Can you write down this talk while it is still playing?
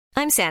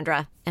I'm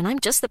Sandra, and I'm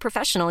just the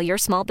professional your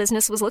small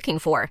business was looking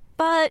for.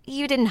 But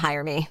you didn't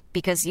hire me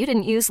because you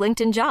didn't use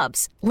LinkedIn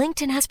Jobs.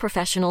 LinkedIn has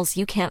professionals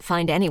you can't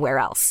find anywhere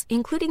else,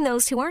 including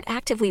those who aren't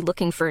actively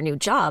looking for a new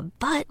job,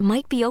 but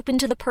might be open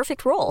to the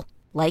perfect role,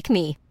 like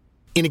me.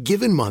 In a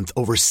given month,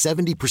 over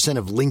 70%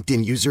 of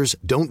LinkedIn users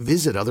don't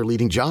visit other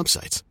leading job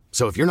sites.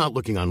 So if you're not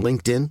looking on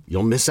LinkedIn,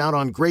 you'll miss out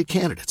on great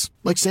candidates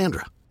like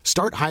Sandra.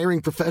 Start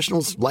hiring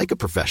professionals like a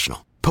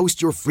professional.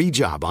 Post your free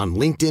job on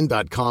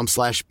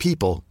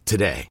linkedin.com/people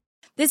today.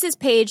 This is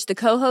Paige, the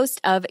co-host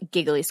of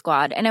Giggly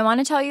Squad, and I want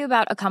to tell you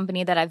about a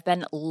company that I've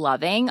been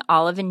loving,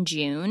 Olive &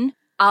 June.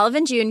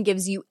 Olive & June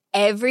gives you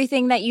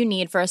everything that you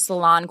need for a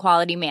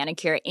salon-quality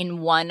manicure in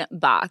one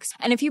box.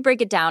 And if you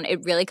break it down,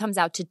 it really comes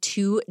out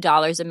to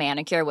 $2 a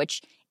manicure,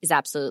 which is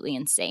absolutely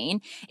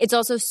insane. It's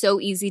also so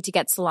easy to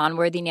get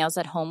salon-worthy nails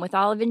at home with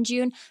Olive &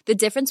 June. The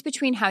difference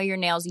between how your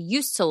nails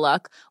used to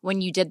look when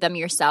you did them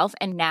yourself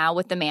and now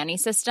with the Mani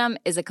system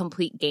is a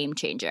complete game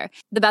changer.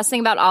 The best thing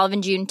about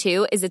Olive & June,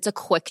 too, is it's a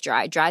quick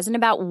dry. Dries in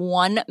about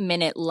 1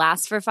 minute,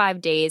 lasts for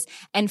 5 days,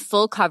 and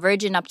full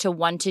coverage in up to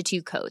 1 to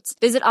 2 coats.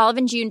 Visit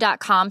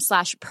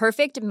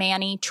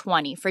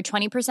oliveandjune.com/perfectmani20 for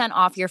 20%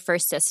 off your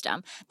first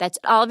system. That's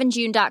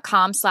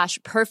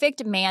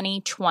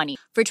oliveandjune.com/perfectmani20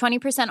 for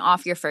 20%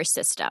 off your first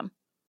system. I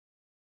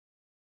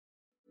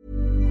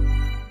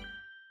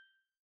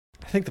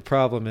think the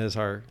problem is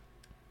our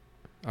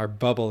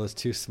bubble is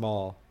too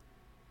small,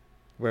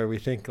 where we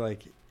think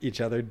like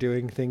each other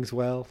doing things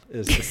well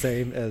is the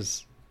same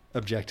as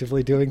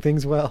objectively doing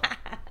things well.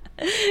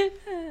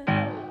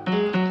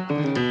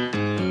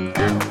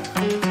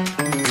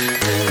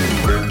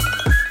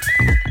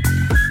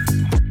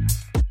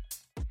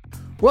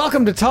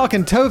 Welcome to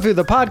Talkin' Tofu,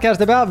 the podcast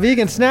about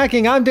vegan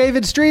snacking. I'm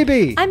David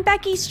Strebe. I'm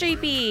Becky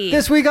Strebe.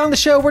 This week on the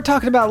show, we're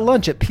talking about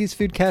lunch at Peace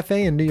Food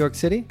Cafe in New York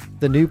City,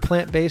 the new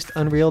plant-based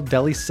Unreal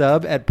Deli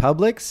sub at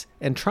Publix,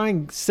 and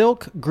trying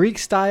Silk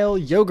Greek-style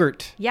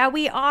yogurt. Yeah,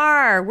 we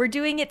are. We're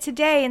doing it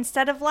today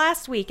instead of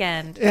last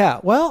weekend.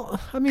 Yeah, well,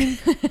 I mean,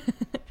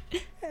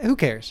 who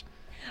cares?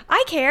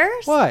 I care.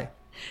 Why?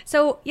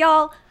 So,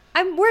 y'all,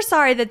 we're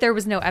sorry that there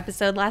was no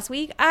episode last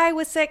week. I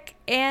was sick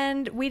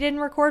and we didn't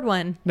record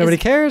one. Nobody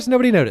cares.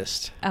 Nobody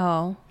noticed.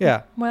 Oh.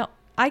 Yeah. Well,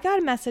 I got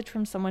a message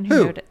from someone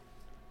who noticed.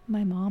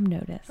 My mom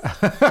noticed.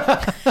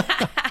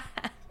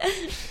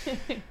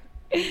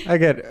 I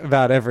get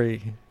about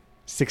every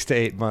 6 to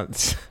 8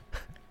 months.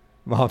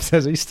 Mom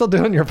says, "Are you still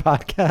doing your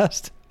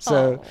podcast?"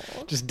 So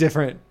just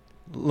different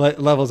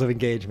levels of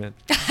engagement.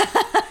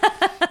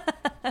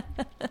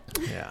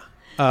 Yeah.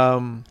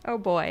 Oh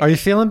boy. Are you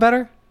feeling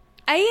better?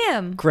 I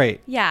am.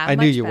 Great. Yeah. I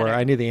knew you better. were.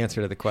 I knew the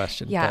answer to the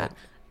question. Yeah. But...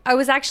 I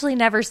was actually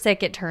never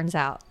sick, it turns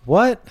out.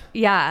 What?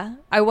 Yeah.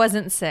 I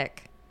wasn't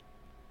sick.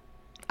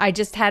 I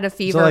just had a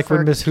fever. So like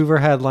when Miss Hoover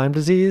had Lyme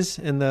disease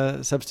in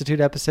the substitute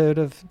episode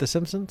of The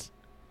Simpsons?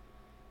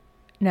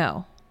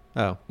 No.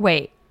 Oh.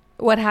 Wait.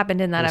 What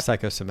happened in that episode?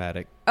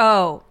 Psychosomatic.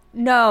 Oh,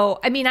 no.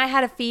 I mean, I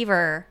had a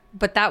fever,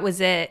 but that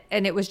was it.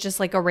 And it was just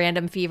like a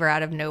random fever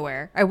out of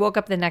nowhere. I woke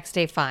up the next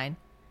day fine.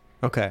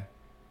 Okay.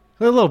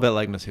 A little bit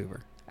like Miss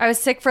Hoover. I was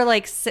sick for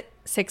like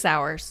 6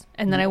 hours.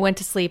 And then I went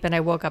to sleep and I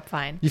woke up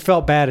fine. You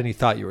felt bad and you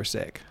thought you were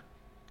sick.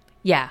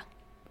 Yeah.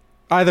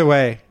 Either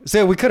way.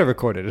 So we could have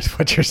recorded is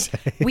what you're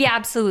saying. We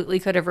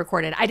absolutely could have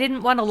recorded. I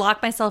didn't want to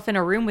lock myself in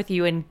a room with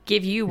you and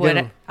give you what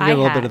I had. A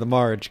little had. bit of the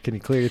Marge. Can you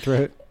clear your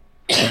throat?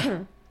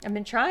 I've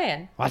been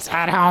trying. What's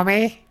that,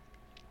 homie?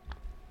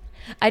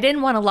 I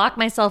didn't want to lock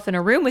myself in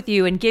a room with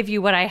you and give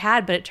you what I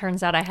had, but it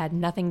turns out I had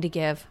nothing to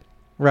give.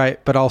 Right.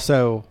 But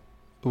also,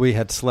 we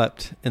had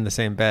slept in the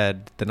same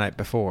bed the night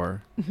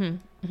before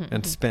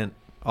and spent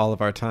all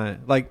of our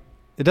time. Like,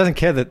 it doesn't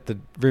care that the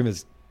room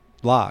is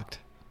locked.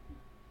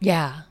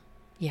 Yeah.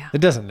 Yeah.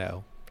 It doesn't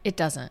know. It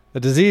doesn't. The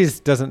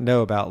disease doesn't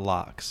know about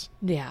locks.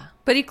 Yeah.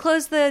 But he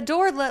closed the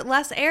door, let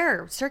less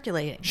air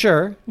circulating.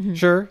 Sure.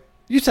 Sure.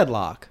 You said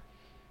lock.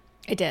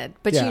 I did.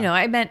 But, Yeah. you know,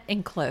 I meant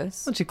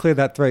enclose. Why don't you clear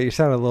that throat? You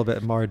sound a little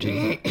bit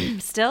Margie.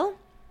 Still?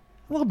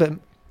 A little bit,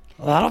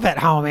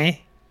 homie.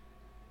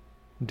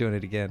 I'm doing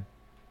it again.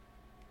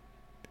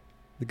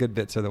 The good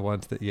bits are the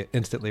ones that you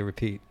instantly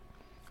repeat.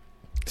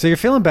 So you're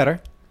feeling better.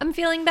 I'm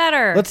feeling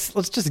better.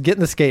 Let's just get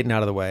the skating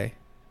out of the way.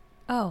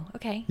 Oh,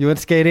 okay. You went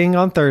skating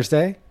on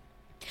Thursday.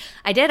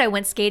 I did. I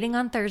went skating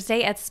on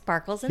Thursday at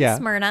Sparkles in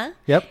Smyrna.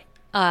 Yep.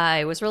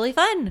 It was really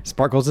fun.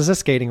 Sparkles is a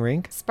skating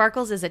rink.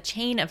 Sparkles is a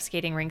chain of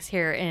skating rinks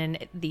here in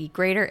the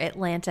greater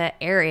Atlanta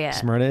area.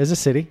 Smyrna is a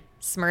city.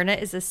 Smyrna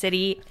is a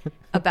city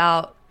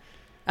about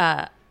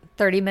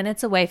 30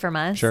 minutes away from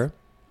us. Sure.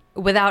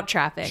 Without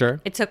traffic.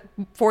 Sure. It took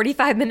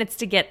 45 minutes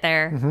to get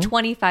there,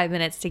 25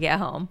 minutes to get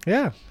home.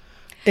 Yeah.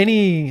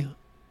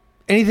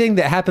 Anything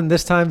that happened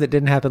this time that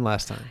didn't happen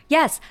last time?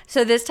 Yes.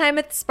 So this time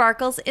at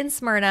Sparkles in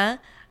Smyrna,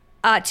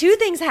 2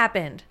 things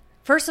happened.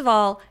 First of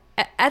all,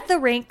 at the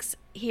rinks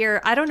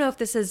here, I don't know if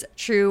this is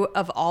true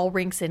of all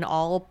rinks in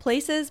all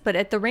places, but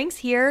at the rinks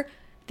here,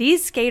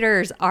 these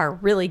skaters are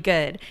really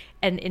good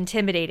and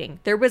intimidating.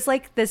 There was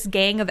like this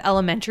gang of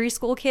elementary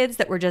school kids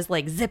that were just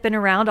like zipping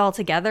around all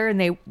together,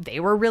 and they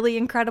were really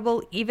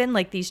incredible. Even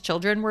like these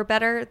children were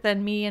better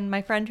than me and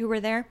my friend who were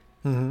there.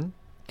 Mm-hmm.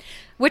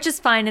 Which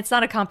is fine. It's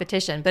not a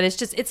competition, but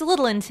it's a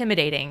little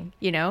intimidating,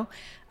 you know?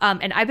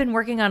 And I've been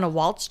working on a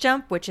waltz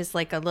jump, which is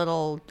like a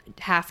little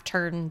half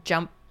turn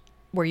jump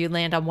where you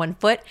land on one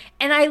foot.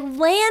 And I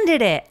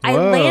landed it. Whoa. I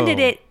landed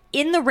it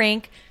in the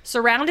rink,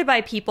 surrounded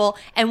by people.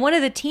 And one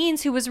of the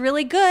teens who was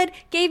really good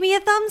gave me a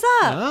thumbs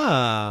up.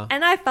 Ah.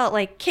 And I felt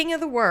like king of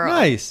the world.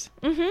 Nice.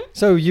 Mm-hmm.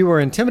 So you were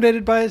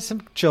intimidated by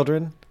some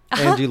children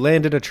and you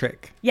landed a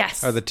trick.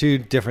 Yes. Are the two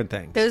different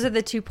things. Those are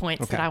the 2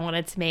 points that I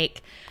wanted to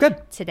make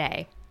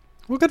today.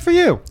 Well, good for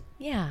you.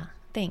 Yeah,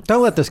 thanks.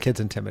 Don't let those kids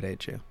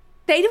intimidate you.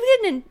 They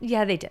didn't.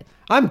 Yeah, they did.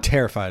 I'm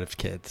terrified of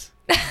kids.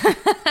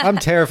 I'm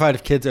terrified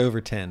of kids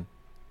over 10.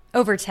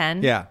 Over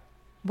 10? Yeah.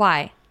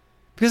 Why?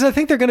 Because I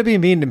think they're going to be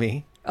mean to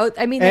me. Oh,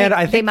 I mean, And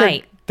I think they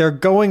might. they're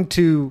going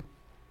to,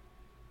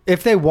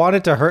 if they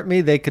wanted to hurt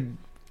me, they could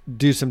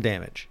do some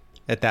damage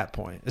at that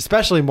point,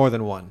 especially more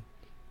than one.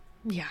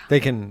 Yeah. They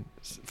can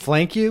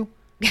flank you.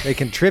 They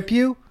can trip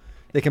you.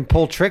 They can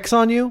pull tricks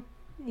on you.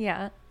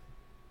 Yeah.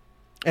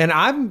 And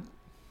I'm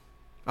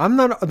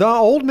not the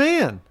old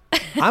man.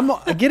 I'm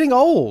getting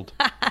old.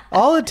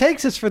 All it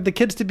takes is for the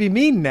kids to be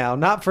mean now,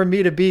 not for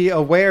me to be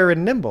aware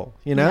and nimble,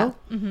 you know?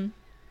 Yeah. Mm-hmm.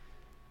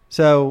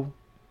 So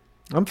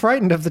I'm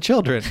frightened of the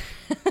children.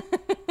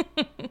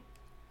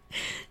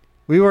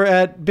 We were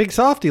at Big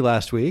Softy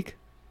last week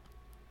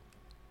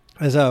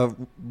as a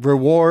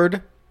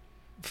reward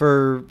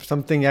for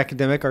something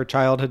academic our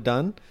child had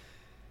done.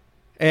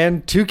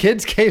 And 2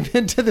 kids came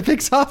into the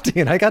Big Softy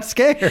and I got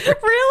scared.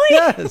 Really?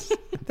 Yes.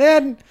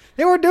 They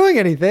weren't doing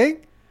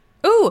anything.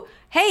 Ooh,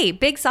 hey,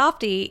 Big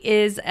Softy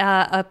is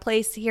a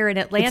place here in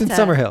Atlanta. It's in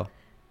Summerhill.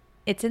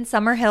 It's in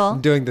Summerhill.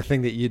 I'm doing the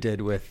thing that you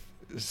did with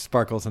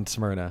Sparkles and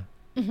Smyrna.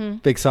 Mm-hmm.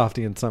 Big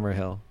Softy in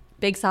Summerhill.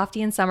 Big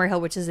Softy in Summerhill,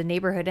 which is a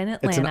neighborhood in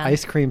Atlanta. It's an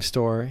ice cream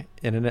store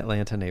in an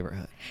Atlanta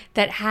neighborhood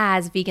that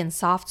has vegan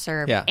soft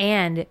serve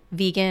and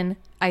vegan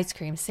ice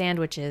cream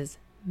sandwiches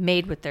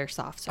made with their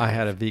soft serve. I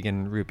had a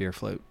vegan root beer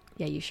float.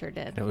 Yeah, you sure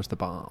did. And it was the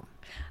bomb.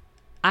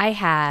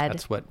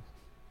 That's what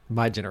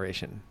my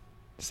generation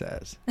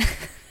says.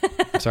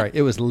 I'm sorry,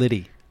 it was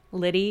Liddy.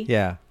 Liddy?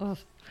 Yeah. Oh,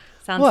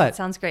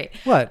 sounds great.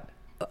 What?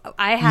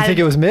 I had. You think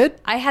it was mid?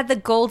 I had the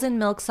golden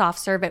milk soft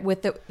serve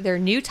with their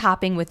new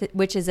topping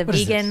which is a What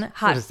is vegan this?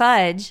 hot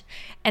fudge,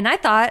 and I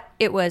thought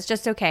it was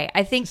just okay.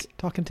 I think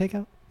Talking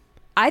takeout?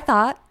 I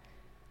thought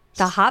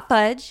the hot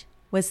fudge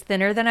was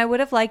thinner than I would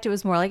have liked. It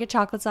was more like a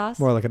chocolate sauce.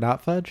 More like a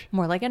not fudge?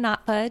 More like a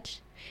not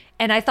fudge.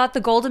 And I thought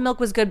the golden milk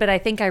was good, but I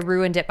think I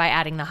ruined it by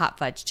adding the hot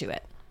fudge to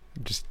it.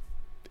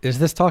 Is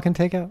this talking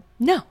takeout?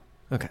 No.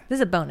 Okay. This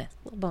is a bonus.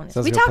 Little bonus. So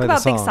I was We gonna talk play the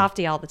about Big song.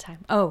 Softy all the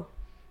time. Oh,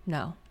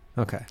 no.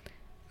 Okay.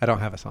 I don't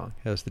have a song.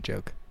 That was the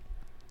joke.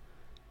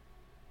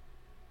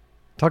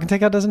 Talking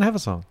takeout doesn't have a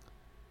song.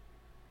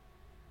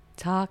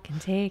 Talk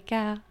and take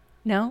out.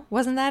 No?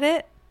 Wasn't that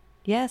it?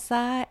 Yes,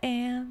 I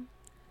am.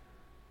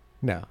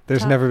 No,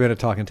 there's never been a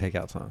talking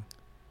takeout song.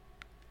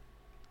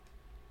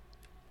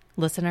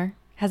 Listener,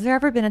 has there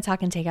ever been a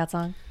talk and takeout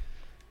song?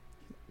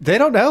 They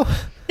don't know.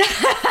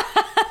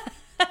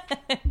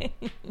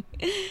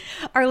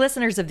 Our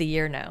listeners of the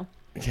year know.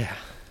 Yeah.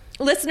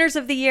 Listeners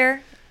of the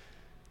year,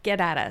 get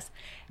at us.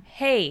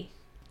 Hey,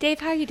 Dave,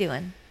 how are you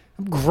doing?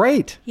 I'm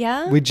great.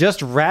 Yeah? We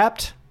just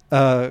wrapped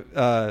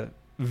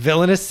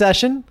Villainous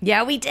session.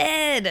 Yeah, we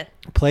did.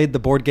 Played the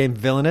board game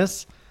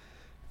Villainous.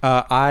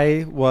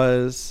 I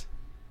was...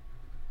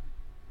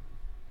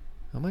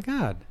 Oh my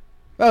God.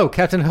 Oh,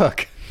 Captain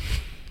Hook.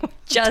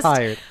 Just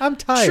tired. I'm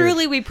tired.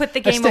 Truly, we put the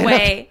game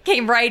away,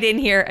 came right in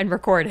here and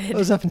recorded. I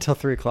was up until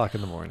 3 o'clock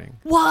in the morning.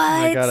 What?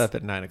 I got up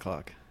at 9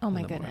 o'clock. Oh my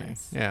in the morning.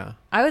 goodness. Yeah.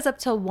 I was up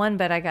till 1,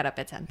 but I got up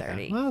at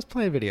 10:30. Well, I was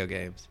playing video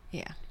games.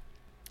 Yeah.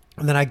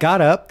 And then I got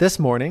up this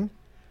morning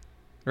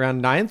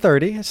around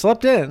 9:30. I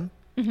slept in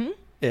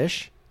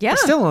ish. Yeah. I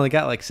still only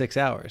got like 6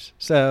 hours.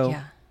 So,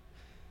 Yeah.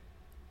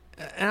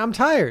 and I'm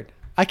tired.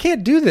 I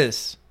can't do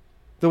this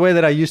the way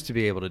that I used to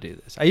be able to do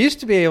this. I used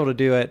to be able to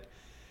do it,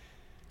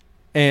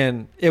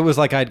 and it was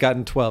like I'd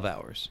gotten 12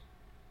 hours.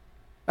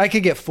 I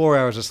could get 4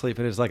 hours of sleep,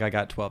 and it was like I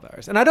got 12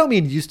 hours. And I don't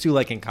mean used to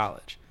like in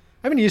college.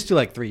 I mean used to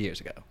like 3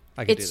 years ago.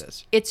 I could do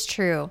this. It's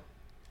true.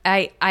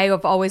 I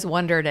have always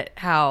wondered at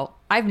how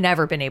I've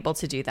never been able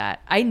to do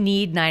that. I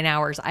need 9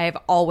 hours. I have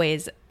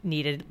always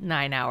needed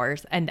 9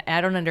 hours, and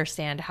I don't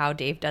understand how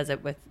Dave does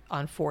it with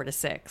on 4 to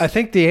 6. I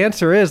think the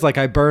answer is like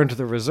I burned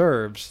the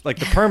reserves, like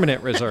the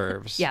permanent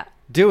reserves. Yeah.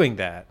 Doing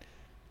that.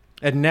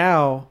 And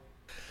now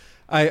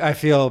I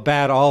feel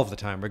bad all of the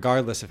time,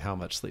 regardless of how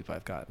much sleep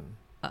I've gotten.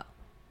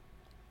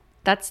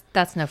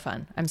 That's no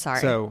fun. I'm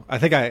sorry. So I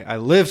think I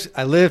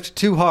lived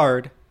too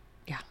hard.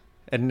 Yeah.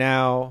 And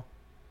now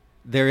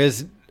there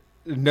is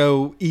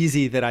no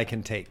easy that I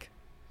can take.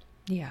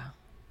 Yeah.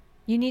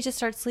 You need to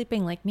start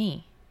sleeping like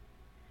me.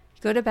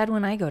 Go to bed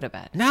when I go to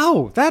bed.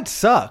 No, that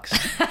sucks.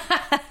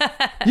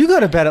 You go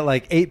to bed at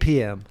like 8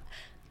 p.m.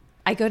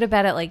 I go to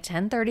bed at like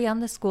 10:30 on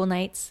the school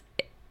nights,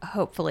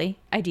 hopefully,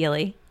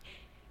 ideally,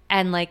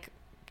 and like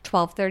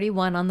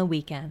 12:31 on the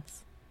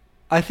weekends.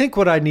 I think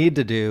what I need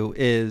to do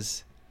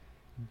is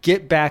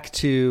get back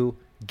to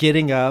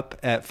getting up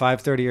at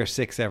 5:30 or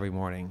 6 every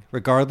morning,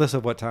 regardless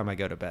of what time I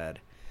go to bed.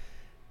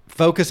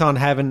 Focus on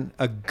having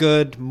a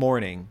good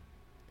morning,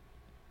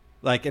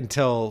 like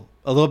until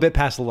a little bit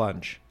past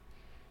lunch,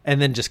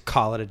 and then just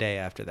call it a day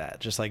after that.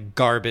 Just like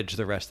garbage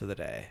the rest of the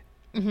day.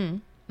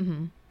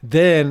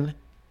 Then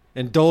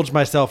indulge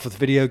myself with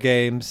video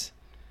games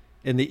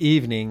in the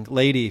evening,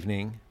 late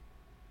evening.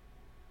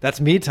 That's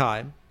me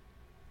time.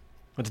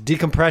 It's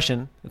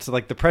decompression. It's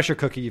like the pressure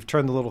cooker. You've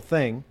turned the little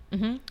thing.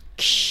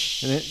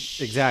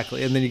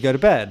 Exactly. And then you go to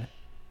bed.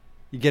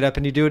 You get up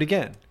and you do it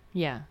again.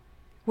 Yeah.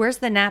 Where's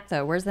the nap,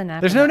 though? Where's the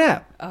nap? There's no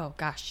nap. Oh,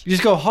 gosh. You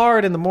just go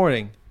hard in the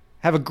morning.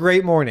 Have a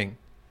great morning.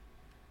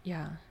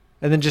 Yeah.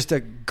 And then just a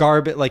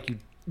garbage, like you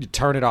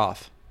turn it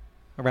off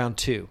around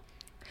 2.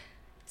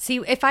 See,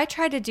 if I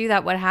try to do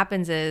that, what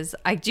happens is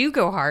I do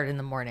go hard in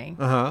the morning.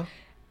 Uh-huh.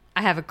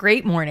 I have a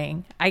great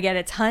morning. I get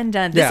a ton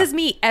done. This is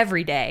me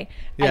every day.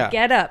 Yeah. I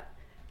get up,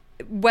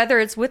 whether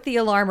it's with the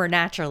alarm or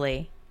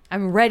naturally,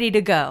 I'm ready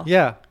to go.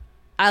 Yeah.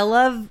 I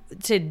love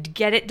to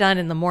get it done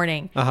in the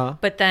morning. Uh-huh.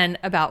 But then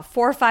about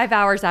 4 or 5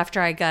 hours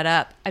after I got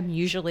up, I'm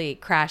usually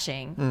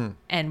crashing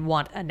and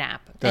want a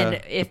nap.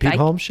 And The Pete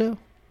Holmes show?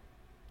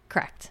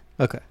 Correct.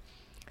 Okay.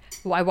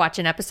 Well, I watch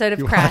an episode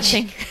of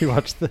Crashing You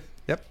watch the...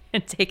 Yep.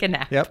 and take a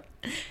nap. Yep.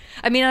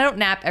 I mean, I don't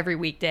nap every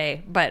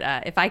weekday,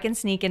 but if I can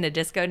sneak in a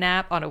disco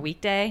nap on a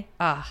weekday,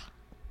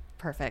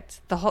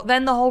 perfect.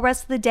 Then the whole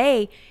rest of the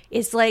day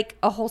is like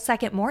a whole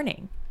second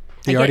morning.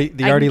 The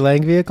Artie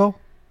Lang vehicle?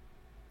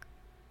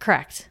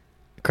 Correct.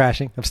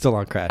 Crashing? I'm still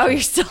on Crashing. Oh,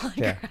 you're still on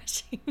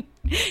Crashing.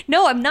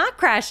 No, I'm not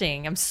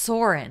crashing. I'm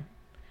soaring.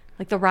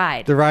 Like the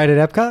ride. The ride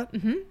at Epcot?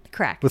 Mm-hmm.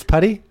 Correct. With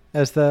Putty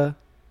as the...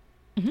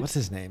 What's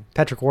his name?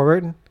 Patrick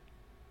Warburton?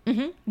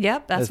 Mm-hmm.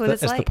 Yep, that's what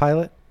it's like. As the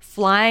pilot?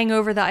 Flying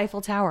over the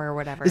Eiffel Tower or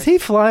whatever. Is he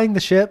flying the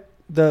ship?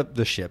 The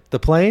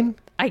plane?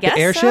 I guess the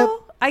airship?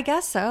 so. I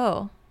guess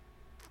so.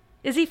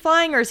 Is he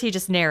flying or is he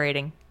just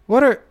narrating?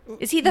 What are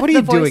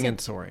you doing in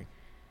soaring?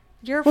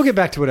 We'll get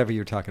back to whatever you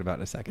were talking about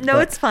in a second. No,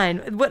 it's fine.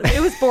 It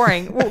was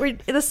boring.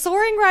 The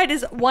soaring ride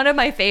is one of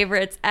my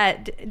favorites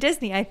at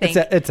Disney, I think.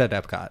 It's at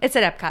Epcot. It's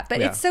at Epcot, but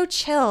it's so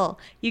chill.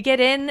 You get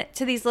in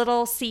to these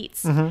little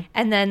seats,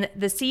 and then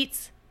the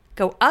seats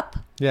go up.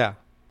 Yeah.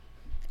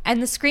 And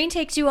the screen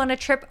takes you on a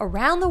trip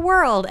around the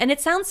world. And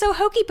it sounds so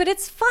hokey, but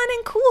it's fun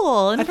and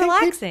cool and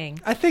relaxing.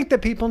 I think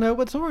that people know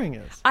what soaring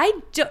is.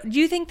 Do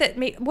you think that...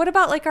 What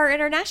about like our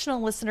international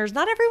listeners?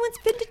 Not everyone's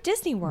been to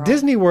Disney World.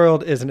 Disney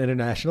World is an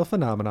international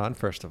phenomenon,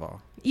 first of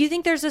all. You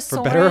think there's a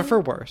soaring... For better or for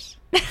worse.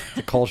 It's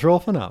a cultural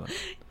phenomenon.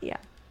 Yeah.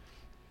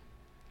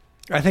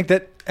 I think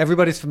that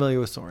everybody's familiar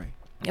with soaring.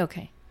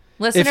 Okay.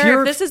 Listener,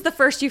 if this is the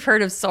first you've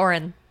heard of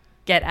Soarin',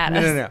 get at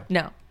us.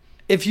 No.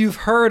 If you've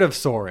heard of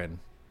Soarin',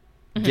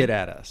 get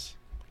at us.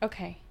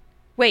 Okay.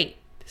 Wait.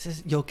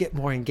 You'll get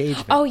more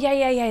engagement. Oh,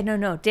 yeah.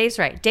 No. Dave's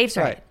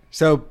right.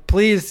 So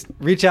please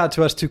reach out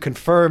to us to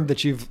confirm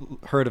that you've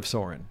heard of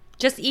Soarin'.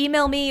 Just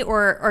email me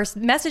or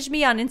message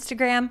me on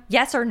Instagram.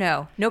 Yes or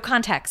no. No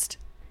context.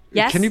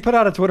 Yes. Can you put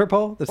out a Twitter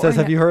poll that says,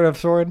 have you heard of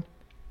Soarin'?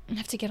 I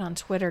have to get on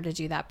Twitter to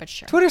do that, but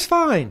sure. Twitter's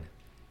fine.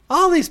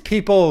 All these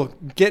people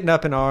getting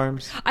up in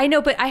arms. I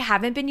know, but I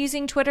haven't been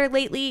using Twitter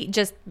lately,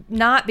 just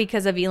not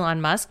because of Elon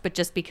Musk, but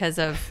just because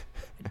of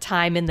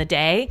time in the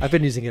day. I've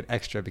been using it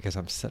extra because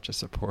I'm such a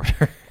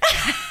supporter.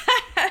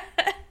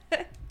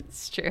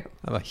 It's true.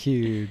 I'm a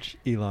huge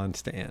Elon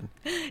stan.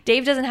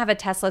 Dave doesn't have a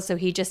Tesla, so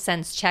he just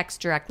sends checks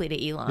directly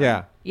to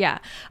Elon. Yeah.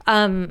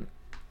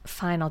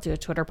 Fine, I'll do a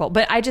Twitter poll.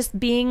 But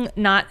being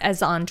not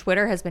as on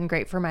Twitter has been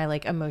great for my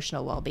like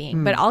emotional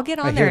well-being. But I'll get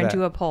on there and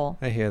do a poll.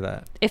 I hear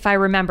that. If I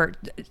remember.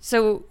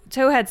 So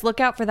Towheads, look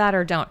out for that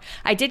or don't.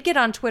 I did get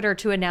on Twitter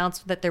to announce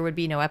that there would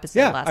be no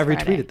episode last Friday.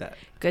 I retweeted that.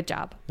 Good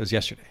job. It was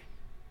yesterday.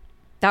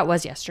 That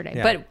was yesterday.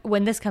 Yeah. But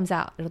when this comes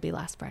out, it'll be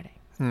last Friday.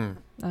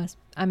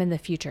 I'm in the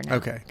future now.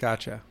 Okay,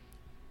 gotcha.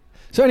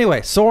 So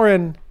anyway,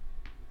 Soarin',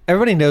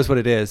 everybody knows what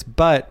it is,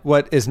 but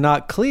what is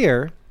not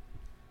clear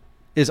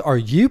is, are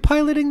you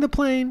piloting the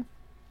plane?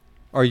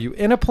 Are you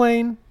in a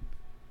plane?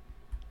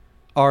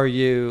 Are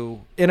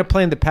you in a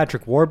plane that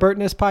Patrick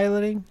Warburton is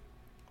piloting?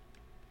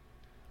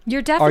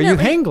 You're definitely... Are you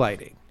hang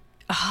gliding?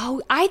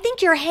 Oh, I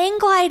think you're hang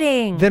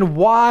gliding. Then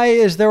why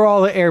is there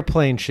all the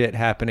airplane shit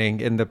happening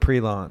in the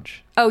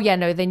pre-launch? Oh, yeah,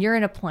 no, then you're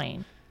in a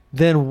plane.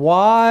 Then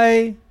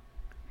why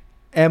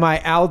am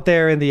I out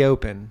there in the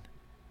open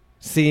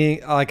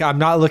seeing, like, I'm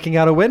not looking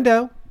out a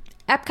window?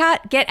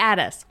 Epcot, get at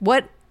us.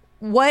 What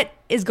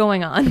is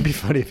going on? It'd be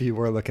funny if you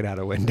were looking out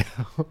a window.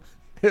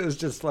 It was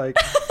just like,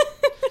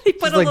 he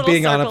put just a like little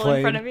being on a circle plane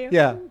in front of you.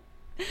 Yeah.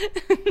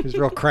 It was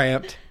real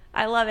cramped.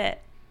 I love it.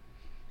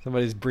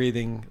 Somebody's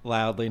breathing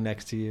loudly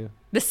next to you.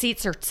 The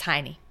seats are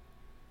tiny.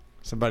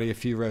 Somebody a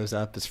few rows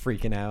up is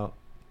freaking out.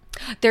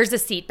 There's a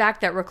seat back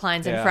that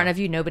reclines in front of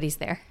you. Nobody's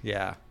there.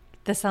 Yeah.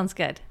 This sounds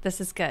good.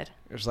 This is good.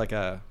 There's like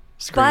a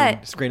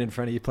screen in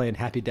front of you playing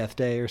Happy Death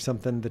Day or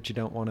something that you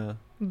don't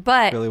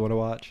really want to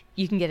watch.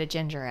 You can get a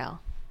ginger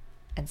ale.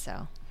 And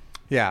so.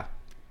 Yeah.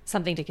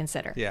 Something to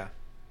consider. Yeah.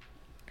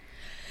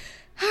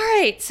 All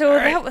right. So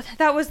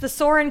that was the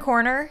Soren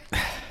corner.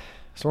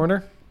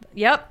 Sorner?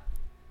 Yep.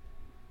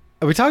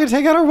 Are we talking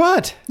takeout or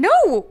what?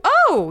 No.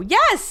 Oh,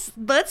 yes.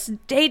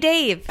 Hey,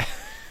 Dave.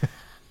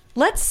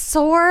 Let's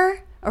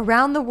soar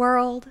around the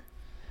world,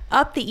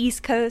 up the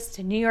East Coast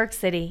to New York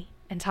City,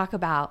 and talk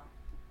about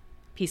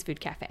Peace Food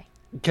Cafe.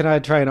 Can I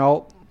try an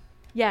alt?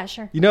 Yeah,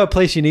 sure. You know a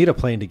place you need a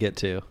plane to get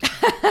to?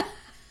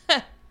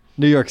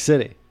 New York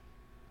City,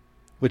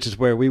 which is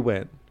where we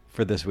went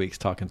for this week's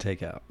Talking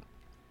Takeout.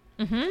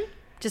 Mm-hmm.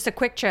 Just a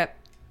quick trip.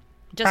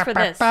 Just for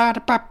this. Come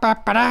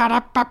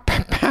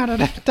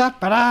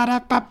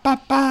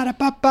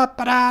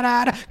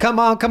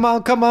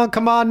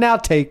on now,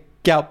 take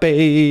out,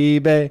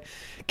 baby.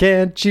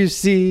 Can't you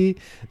see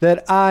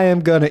that I am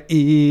gonna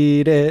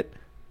eat it?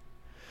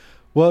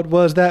 What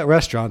was that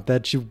restaurant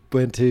that you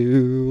went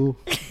to?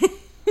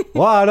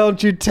 Why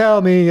don't you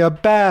tell me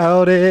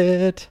about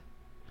it?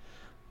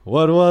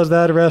 What was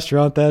that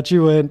restaurant that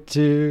you went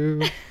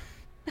to?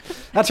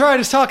 That's right,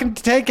 it's Talking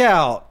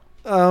Takeout.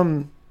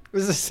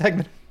 This is a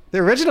segment, the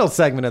original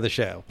segment of the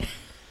show.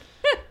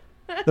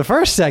 The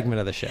first segment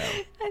of the show.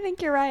 I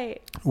think you're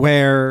right.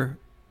 Where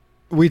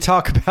we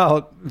talk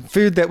about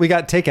food that we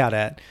got takeout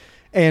at.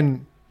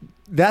 And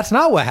that's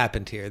not what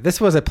happened here.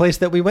 This was a place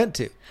that we went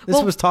to.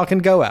 This was Talking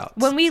Go Out.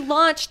 When we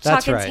launched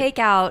Talking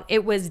Takeout,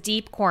 it was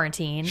deep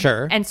quarantine.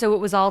 Sure. And so it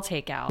was all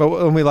takeout. But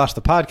when we launched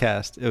the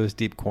podcast, it was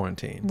deep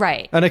quarantine.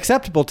 Right. An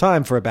acceptable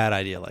time for a bad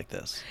idea like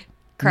this.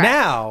 Correct.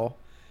 Now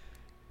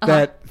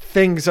that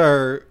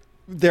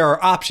there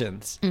are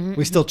options,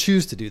 we still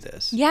choose to do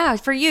this. Yeah,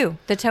 for you,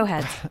 the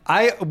towheads.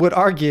 I would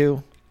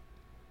argue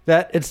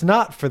that it's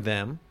not for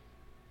them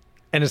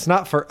and it's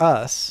not for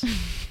us.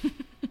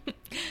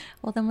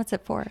 Well, then what's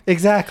it for?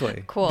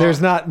 Exactly. Cool.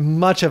 There's not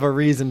much of a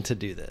reason to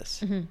do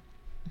this. Mm-hmm.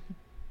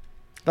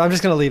 I'm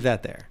just going to leave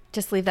that there.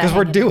 Just leave that. Because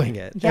we're doing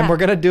it. Yeah. And we're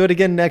going to do it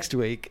again next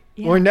week.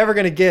 Yeah. We're never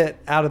going to get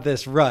out of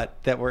this rut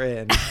that we're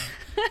in.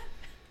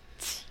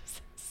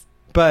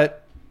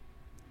 But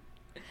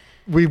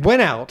we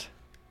went out.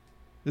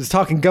 This is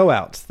Talking Go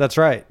Outs. That's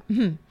right.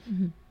 Mm-hmm.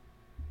 Mm-hmm.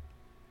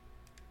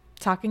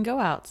 Talking Go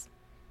Outs.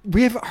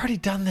 We have already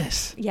done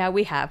this. Yeah,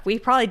 we have. We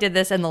probably did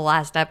this in the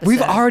last episode.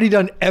 We've already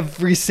done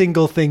every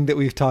single thing that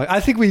we've talked. I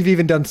think we've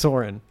even done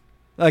Soren.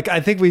 I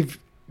think we've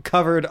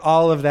covered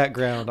all of that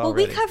ground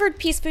already. Well, we covered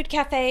Peace Food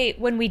Cafe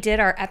when we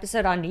did our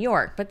episode on New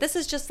York, but this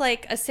is just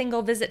like a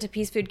single visit to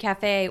Peace Food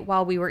Cafe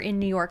while we were in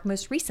New York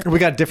most recently. We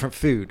got different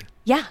food.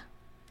 Yeah.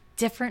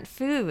 Different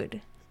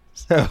food.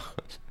 So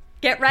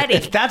get ready.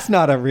 If that's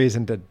not a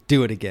reason to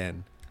do it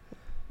again,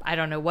 I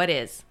don't know what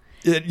is.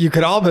 You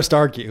could almost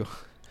argue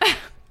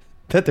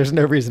that there's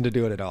no reason to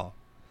do it at all.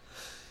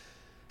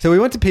 So we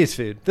went to Peace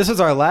Food. This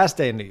was our last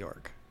day in New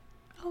York.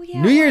 Oh,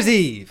 yeah. New Year's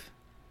Eve.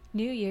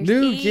 New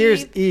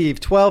Year's Eve,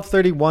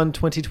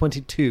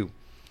 12/31/2022.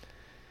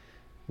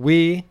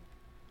 We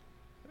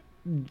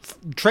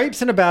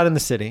traipsing about in the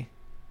city.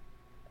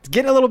 It's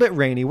getting a little bit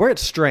rainy. We're at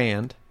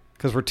Strand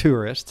because we're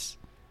tourists.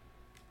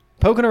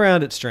 Poking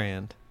around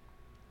at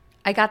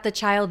I got the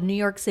child New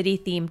York City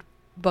themed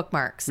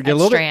bookmarks at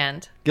little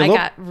Strand. I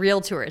got real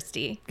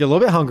touristy. Get a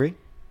little bit hungry.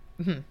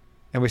 Mm-hmm.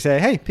 And we say,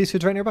 hey, Peace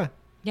Food's right nearby.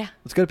 Yeah.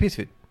 Let's go to Peace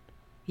Food.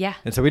 Yeah.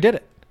 And so we did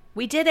it.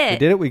 We did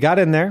it. We got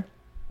in there.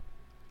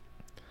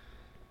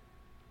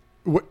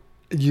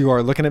 You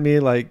are looking at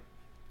me like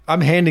I'm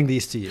handing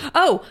these to you.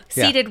 Oh,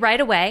 seated right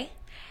away.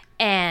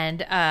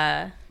 And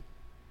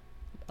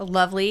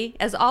lovely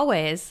as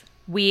always.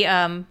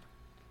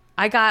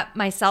 I got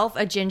myself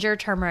a ginger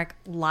turmeric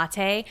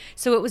latte.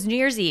 So it was New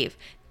Year's Eve.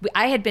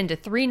 I had been to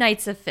 3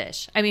 nights of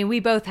fish. I mean,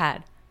 we both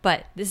had,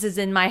 but this is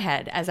in my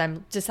head as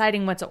I'm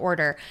deciding what to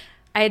order.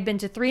 I had been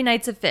to 3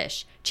 nights of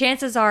fish.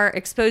 Chances are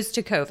exposed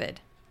to COVID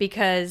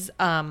because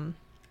I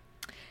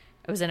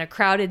was in a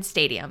crowded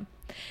stadium.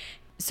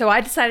 So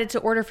I decided to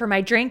order for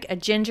my drink a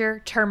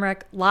ginger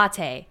turmeric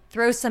latte,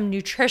 throw some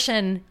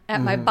nutrition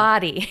at my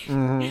body.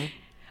 Mm-hmm.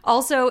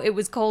 Also, it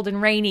was cold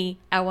and rainy.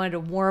 I wanted to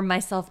warm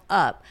myself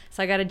up.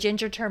 So I got a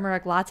ginger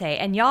turmeric latte.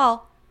 And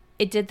y'all,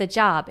 it did the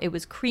job. It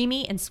was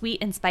creamy and sweet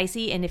and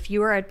spicy. And if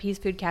you are at Peace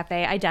Food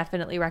Cafe, I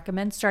definitely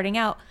recommend starting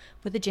out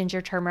with a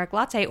ginger turmeric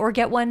latte or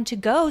get one to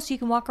go so you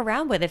can walk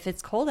around with if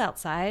it's cold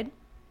outside.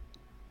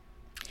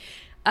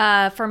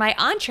 For my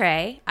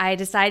entree, I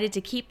decided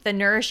to keep the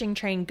nourishing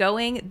train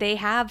going. They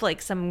have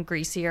like some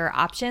greasier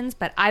options,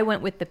 but I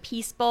went with the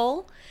Peace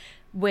Bowl,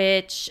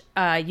 which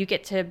you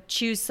get to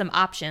choose some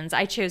options.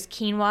 I chose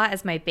quinoa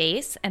as my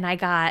base, and I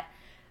got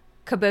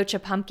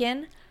kabocha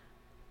pumpkin,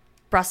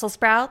 Brussels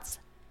sprouts,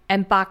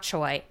 and bok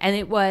choy, and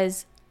it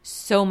was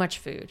so much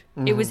food.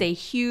 Mm-hmm. It was a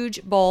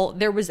huge bowl.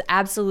 There was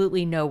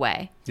absolutely no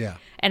way. Yeah.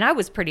 And I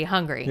was pretty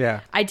hungry.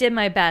 Yeah. I did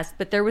my best,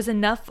 but there was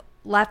enough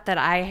left that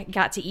I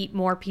got to eat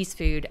more Peace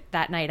Food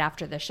that night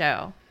after the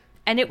show.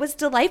 And it was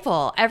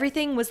delightful.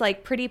 Everything was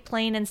like pretty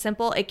plain and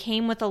simple. It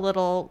came with a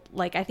little,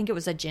 like, I think it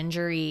was a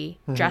gingery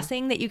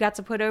dressing that you got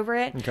to put over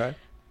it. Okay.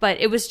 But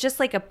it was just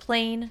like a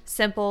plain,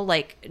 simple,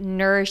 like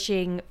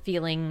nourishing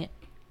feeling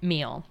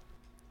meal.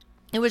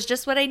 It was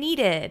just what I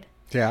needed.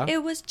 Yeah.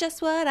 It was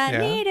just what I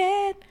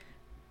needed.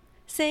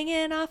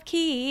 Singing off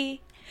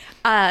key.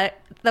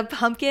 The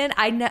pumpkin,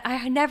 I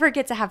never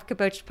get to have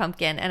kabocha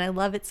pumpkin, and I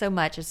love it so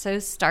much. It's so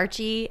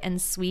starchy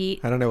and sweet.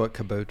 I don't know what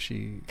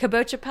kabocha.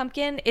 Kabocha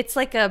pumpkin, it's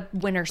like a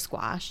winter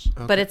squash,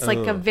 but it's like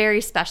a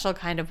very special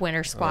kind of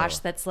winter squash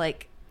that's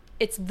like,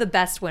 it's the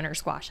best winter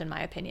squash in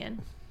my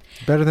opinion.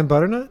 Better than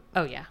butternut?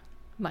 Oh yeah,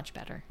 much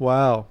better.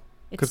 Wow.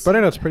 Because It's-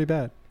 butternut's pretty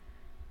bad.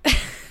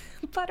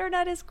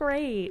 Butternut is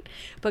great,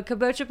 but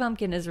kabocha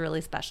pumpkin is really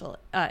special.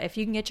 If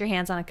you can get your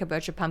hands on a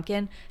kabocha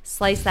pumpkin,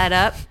 slice that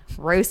up,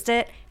 roast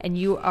it, and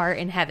you are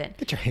in heaven.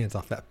 Get your hands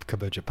off that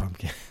kabocha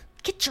pumpkin.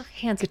 Get your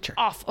hands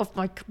off of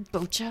my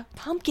kabocha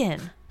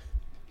pumpkin.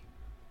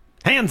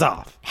 Hands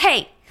off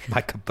Hey,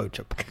 my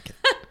kabocha pumpkin.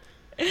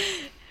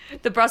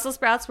 the Brussels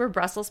sprouts were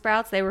Brussels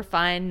sprouts. They were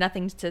fine.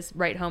 Nothing to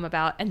write home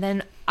about. And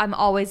then I'm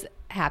always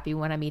happy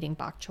when I'm eating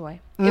bok choy.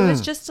 It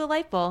was just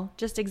delightful.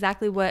 Just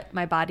exactly what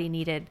my body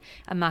needed.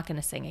 I'm not going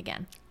to sing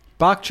again.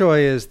 Bok choy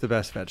is the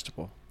best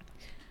vegetable.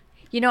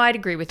 You know, I'd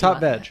agree with you. Top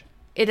on veg. that.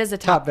 It is a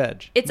Top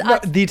veg. It's No,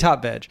 up. the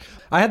top veg.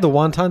 I had the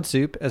wonton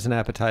soup as an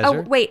appetizer.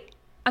 Oh, wait.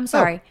 I'm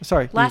sorry. Oh,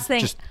 sorry. Last You thing.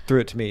 just threw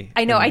it to me.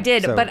 I know And I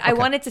did, so- but I okay.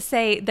 wanted to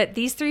say that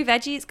these three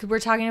veggies, because we're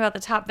talking about the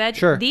top veg,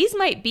 Sure. these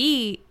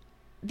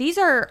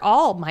are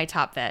all my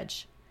top veg.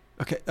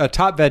 Okay,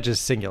 top veg is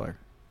singular.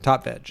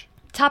 Top veg.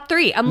 Top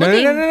three. I'm No,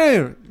 looking.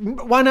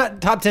 no. Why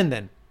not top 10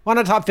 then? Why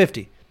not top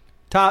 50?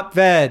 Top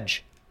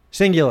veg.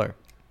 Singular.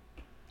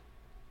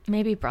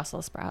 Maybe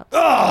Brussels sprouts.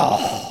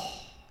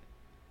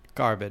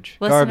 Garbage.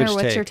 Listener, Garbage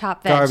what's take. your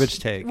top veg? Garbage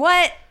take.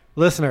 What?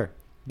 Listener,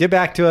 get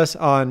back to us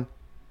on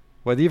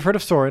whether you've heard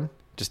of Soren,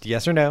 just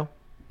yes or no,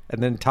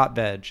 and then top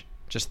veg,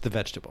 just the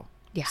vegetable.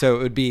 Yeah. So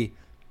it would be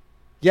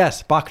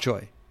yes, bok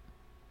choy.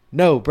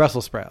 No,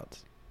 Brussels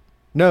sprouts.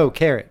 No,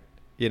 carrot,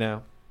 you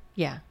know?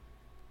 Yeah.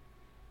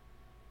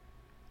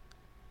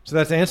 So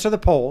that's answer the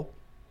poll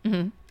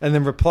Mm-hmm. and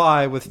then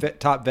reply with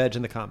top veg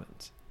in the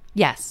comments.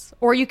 Yes.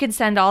 Or you can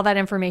send all that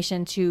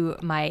information to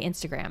my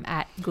Instagram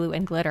at Glue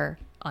and Glitter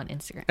on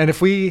Instagram. And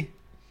if we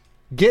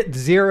get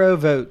 0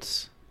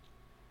 votes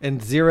and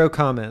 0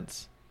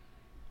 comments,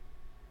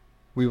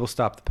 we will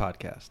stop the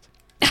podcast.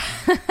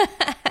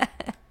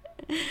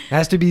 It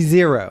has to be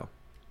 0.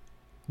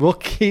 We'll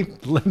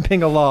keep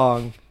limping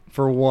along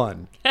for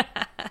 1.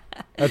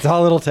 That's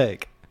all it'll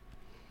take.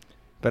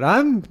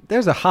 But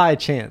there's a high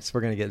chance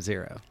we're going to get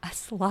 0.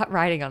 That's a lot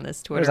riding on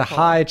this Twitter. There's a poll.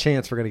 high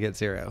chance we're going to get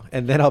 0.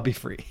 And then I'll be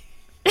free.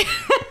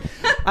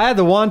 I had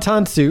the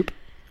wonton soup.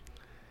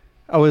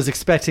 I was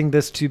expecting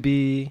this to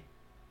be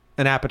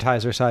an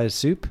appetizer-sized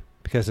soup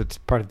because it's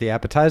part of the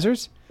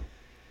appetizers.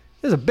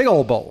 There's a big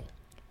old bowl.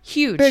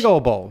 Huge. Big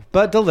old bowl,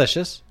 but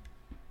delicious.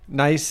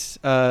 Nice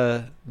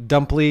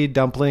dumpling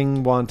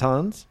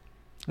wontons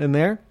in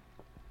there.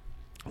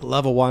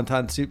 Love a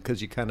wonton soup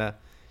because you kind of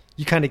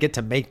get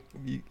to make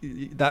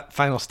that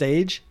final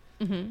stage.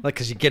 Mm-hmm. Like,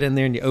 because you get in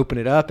there and you open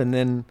it up and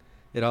then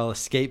it all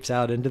escapes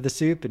out into the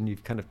soup and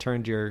you've kind of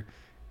turned your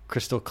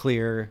crystal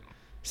clear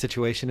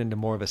situation into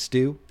more of a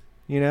stew,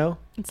 you know?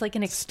 It's like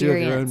an Stew of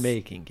experience. your own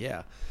making,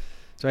 yeah.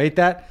 So I ate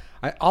that.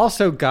 I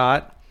also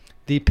got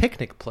the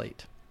picnic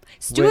plate.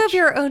 Stew of which-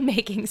 your own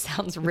making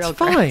sounds real It's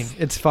fine. gross.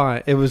 It's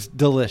fine. It was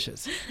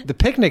delicious. The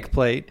picnic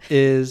plate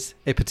is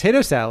a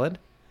potato salad,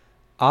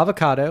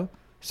 avocado,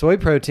 soy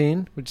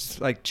protein, which is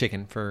like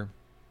chicken for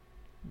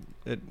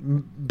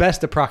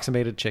best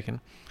approximated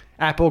chicken,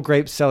 apple,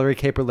 grapes, celery,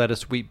 caper,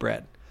 lettuce, wheat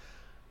bread.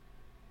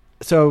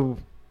 So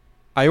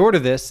I order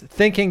this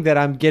thinking that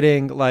I'm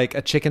getting like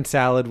a chicken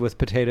salad with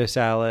potato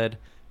salad,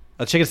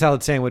 a chicken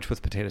salad sandwich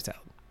with potato salad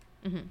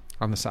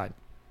on the side.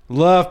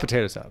 Love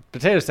potato salad.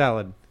 Potato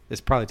salad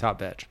is probably top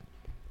veg.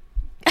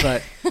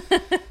 But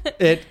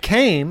it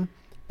came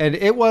and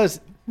it was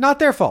not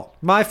their fault.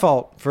 My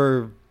fault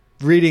for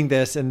reading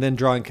this and then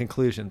drawing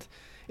conclusions.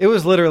 It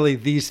was literally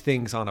these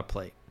things on a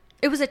plate.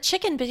 It was a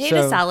chicken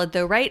potato So- salad,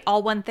 though, right?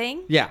 All one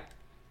thing? Yeah.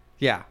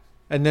 Yeah.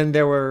 And then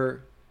there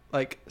were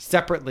like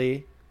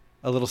separately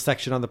a little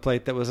section on the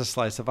plate that was a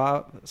slice of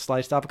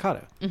sliced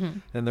avocado. Mm-hmm.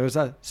 And there was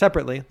a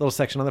separately little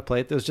section on the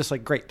plate that was just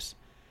like grapes.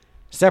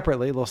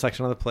 Separately, a little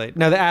section on the plate.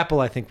 Now the apple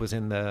I think was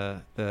in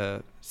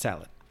the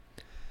salad.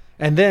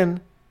 And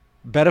then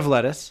bed of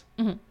lettuce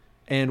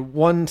and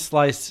one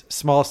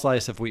small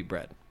slice of wheat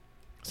bread.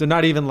 So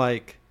not even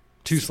like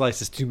 2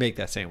 slices to make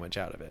that sandwich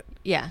out of it.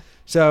 Yeah.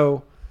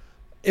 So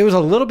it was a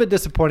little bit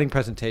disappointing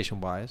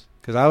presentation-wise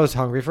because I was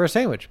hungry for a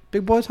sandwich.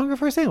 Big boy's hungry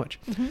for a sandwich.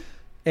 Mm-hmm.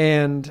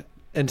 And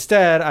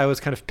instead, I was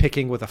kind of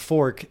picking with a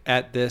fork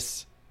at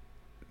this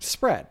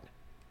spread.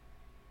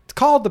 It's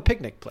called the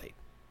picnic plate.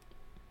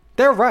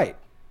 They're right.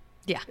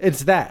 Yeah.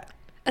 It's that.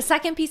 A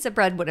second piece of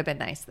bread would have been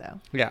nice, though.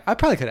 Yeah, I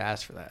probably could have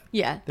asked for that.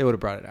 Yeah. They would have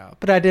brought it out.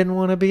 But I didn't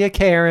want to be a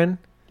Karen.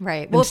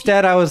 Right. Well,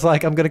 Instead, I was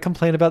like, I'm going to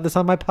complain about this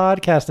on my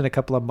podcast in a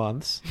couple of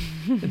months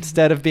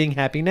instead of being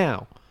happy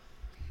now.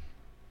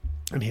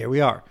 And here we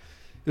are.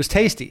 It was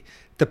tasty.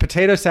 The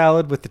potato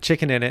salad with the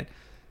chicken in it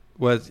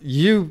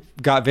you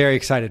got very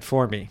excited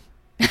for me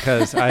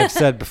because I've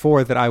said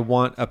before that I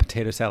want a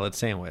potato salad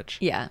sandwich.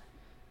 Yeah.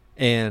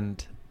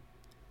 And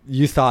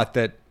you thought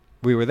that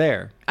we were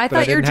there. I but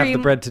thought I didn't your have dream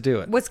the bread to do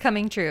it. was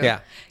coming true.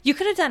 Yeah. You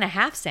could have done a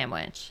half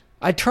sandwich.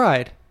 I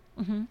tried.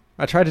 Mm-hmm.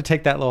 I tried to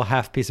take that little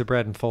half piece of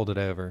bread and fold it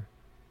over.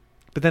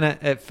 But then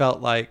it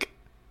felt too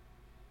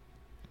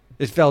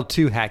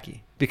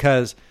hacky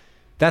because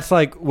that's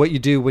like what you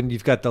do when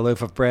you've got the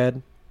loaf of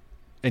bread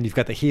and you've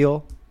got the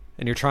heel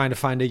and you're trying to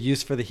find a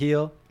use for the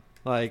heel.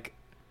 Like,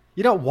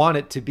 you don't want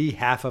it to be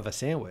half of a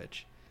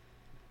sandwich,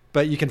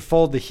 but you can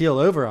fold the heel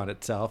over on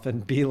itself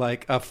and be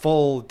like a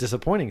full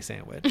disappointing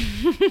sandwich.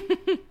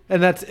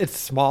 And it's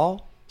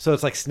small. So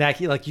it's like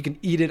snacky. Like you can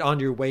eat it on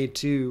your way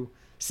to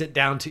sit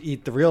down to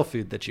eat the real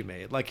food that you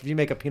made. Like if you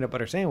make a peanut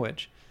butter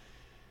sandwich,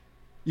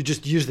 you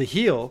just use the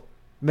heel,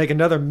 make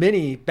another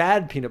mini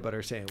bad peanut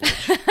butter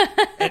sandwich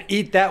and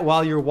eat that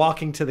while you're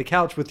walking to the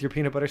couch with your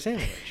peanut butter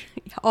sandwich.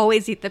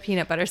 Always eat the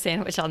peanut butter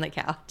sandwich on the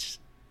couch.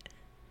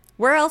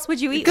 Where else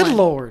would you eat Good one?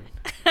 Lord.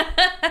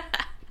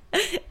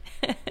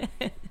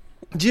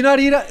 Do you not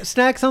eat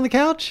snacks on the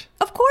couch?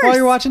 Of course. While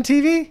you're watching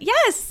TV?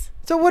 Yes.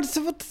 So what's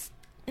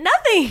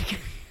Nothing.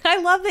 I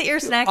love that your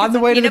snack on is the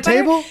a way to the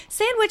peanut butter table?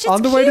 sandwich. It's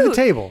on the way to the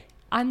table.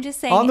 I'm just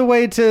saying. On the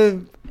way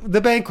to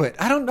the banquet.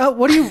 I don't know.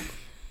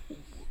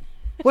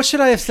 What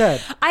should I have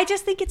said? I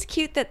just think it's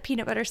cute that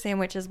peanut butter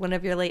sandwich is one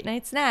of your late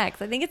night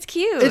snacks. I think it's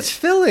cute. It's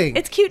filling.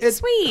 It's cute and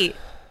sweet.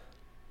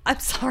 I'm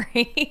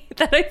sorry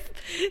that I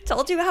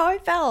told you how I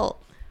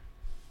felt.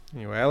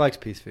 Anyway, I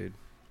liked Peace Food.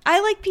 I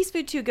like Peace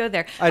Food too. Go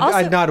there.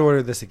 I'd not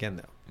order this again,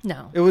 though.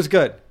 No. It was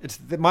good. It's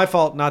my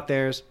fault, not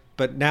theirs.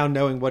 But now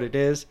knowing what it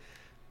is,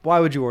 why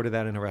would you order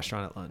that in a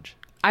restaurant at lunch?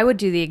 I would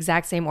do the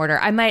exact same order.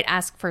 I might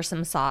ask for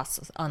some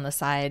sauce on the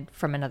side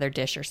from another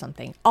dish or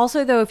something.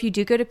 Also, though, if you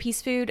do go to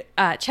Peace Food,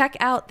 check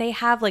out, they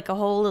have like a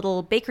whole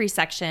little bakery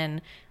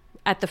section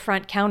at the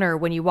front counter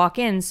when you walk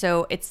in.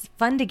 So it's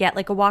fun to get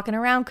like a walking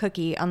around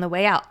cookie on the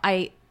way out.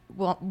 I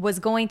was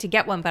going to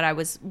get one, but I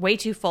was way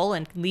too full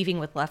and leaving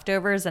with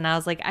leftovers. And I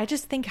was like, I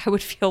just think I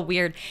would feel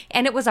weird.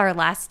 And it was our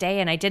last day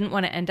and I didn't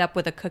want to end up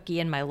with a cookie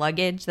in my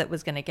luggage that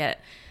was going to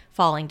get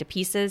falling to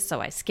pieces,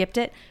 so I skipped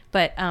it.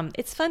 But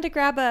it's fun to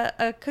grab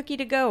a cookie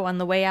to go on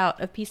the way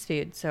out of Peace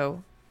Food,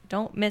 so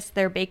don't miss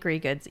their bakery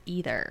goods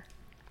either.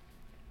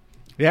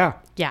 Yeah.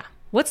 Yeah.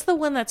 What's the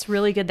one that's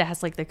really good that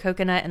has like the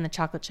coconut and the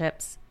chocolate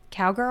chips?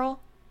 Cowgirl?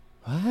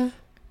 What?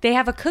 They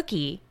have a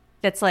cookie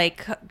that's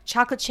like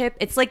chocolate chip.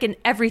 It's like an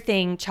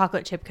everything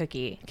chocolate chip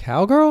cookie.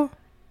 Cowgirl?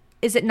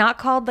 Is it not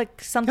called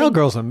like something?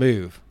 Cowgirl's a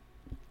move.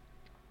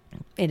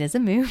 It is a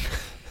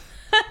move.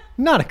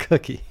 Not a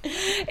cookie.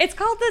 It's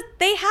called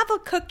they have a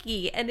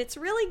cookie and it's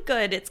really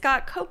good. It's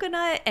got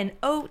coconut and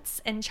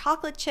oats and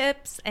chocolate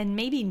chips and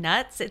maybe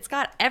nuts. It's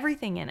got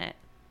everything in it.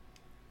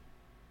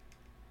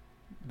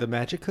 The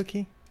magic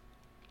cookie?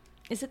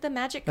 Is it the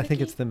magic cookie? I think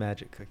it's the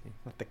magic cookie,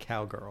 not the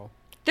cowgirl.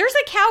 There's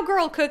a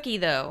cowgirl cookie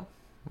though.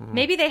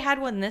 Maybe they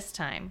had one this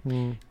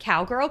time.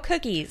 Cowgirl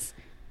cookies.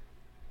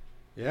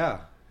 Yeah.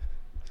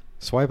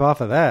 Swipe off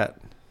of that.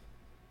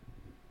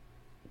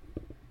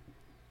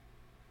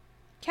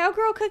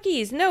 Cowgirl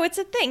cookies. No, it's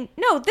a thing.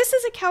 No, this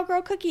is a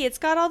cowgirl cookie. It's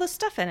got all the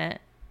stuff in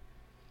it.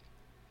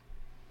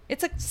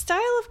 It's a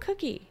style of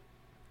cookie.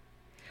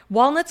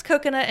 Walnuts,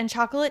 coconut, and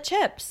chocolate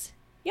chips.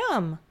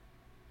 Yum.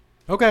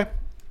 Okay.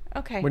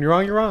 Okay. When you're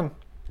wrong, you're wrong.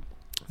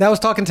 That was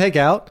Talking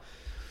Takeout.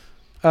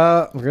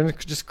 We're going to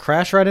just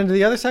crash right into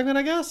the other segment,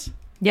 I guess.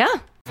 Yeah.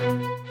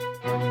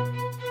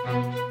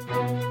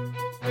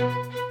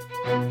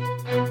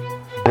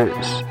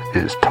 This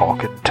is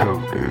Talking Toe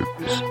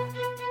News.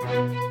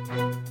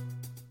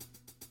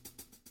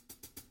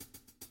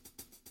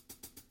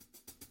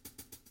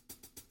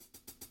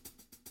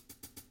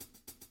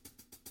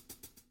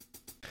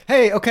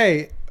 Hey,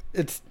 okay.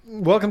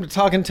 Welcome to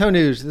Talking Toe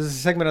News. This is a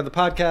segment of the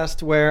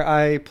podcast where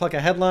I pluck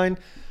a headline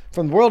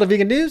from the world of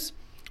vegan news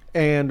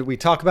and we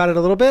talk about it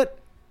a little bit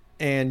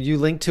and you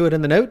link to it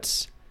in the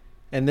notes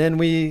and then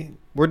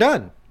we're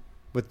done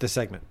with this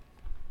segment.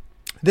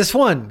 This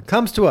one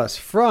comes to us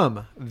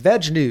from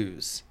Veg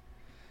News.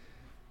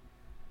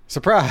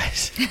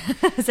 Surprise.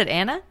 Is it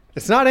Anna?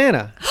 It's not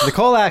Anna. It's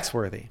Nicole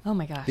Axworthy. Oh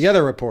my gosh. The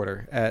other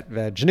reporter at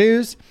Veg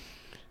News.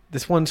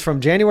 This one's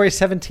from January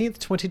 17th,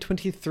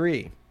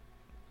 2023.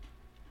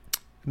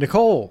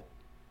 Nicole,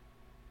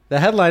 the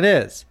headline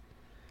is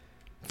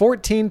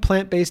 14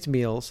 plant-based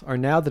meals are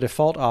now the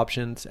default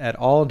options at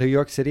all New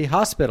York City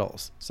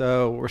hospitals.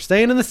 So we're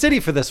staying in the city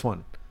for this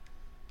one.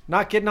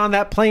 Not getting on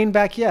that plane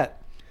back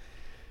yet.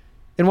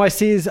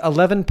 NYC's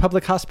 11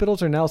 public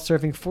hospitals are now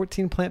serving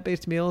 14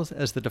 plant-based meals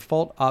as the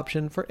default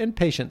option for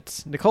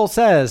inpatients. Nicole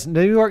says,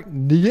 New York,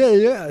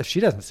 yeah, she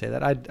doesn't say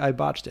that. I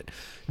botched it.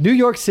 New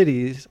York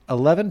City's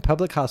 11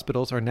 public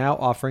hospitals are now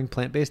offering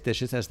plant-based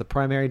dishes as the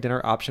primary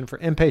dinner option for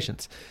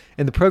inpatients.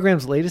 In the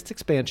program's latest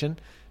expansion,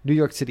 New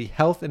York City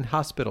Health and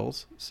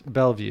Hospitals,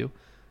 Bellevue,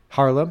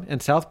 Harlem,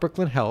 and South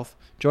Brooklyn Health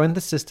joined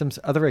the system's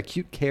other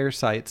acute care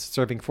sites,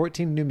 serving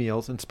 14 new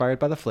meals inspired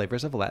by the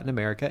flavors of Latin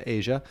America,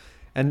 Asia,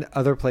 and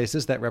other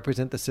places that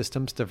represent the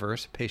system's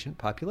diverse patient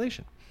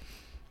population.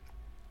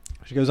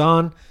 She goes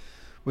on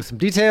with some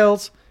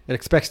details. It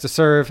expects to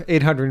serve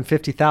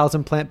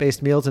 850,000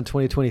 plant-based meals in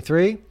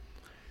 2023.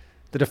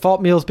 The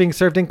default meals being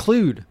served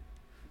include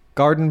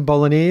garden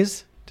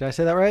bolognese. Did I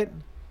say that right?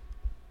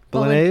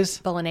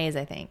 Bolognese? Bolognese,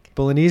 I think.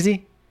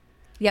 Bolognese?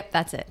 Yep,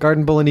 that's it.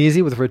 Garden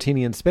bolognese with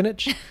rotini and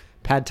spinach.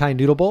 Pad Thai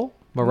noodle bowl.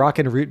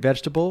 Moroccan root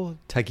vegetable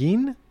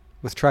tagine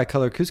with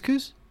tricolor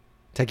couscous.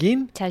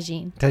 Tagine?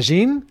 Tagine.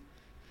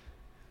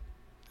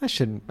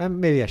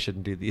 Maybe I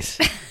shouldn't do these.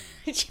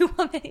 Do you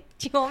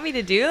want me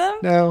to do them?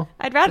 No.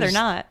 I'd rather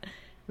not.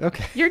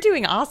 Okay. You're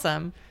doing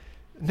awesome.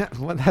 No,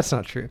 well, that's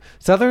not true.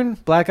 Southern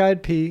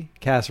black-eyed pea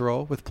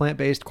casserole with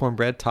plant-based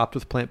cornbread topped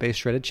with plant-based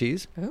shredded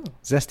cheese. Ooh.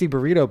 Zesty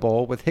burrito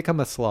bowl with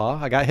jicama slaw.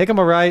 I got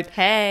jicama right.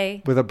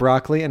 Hey. With a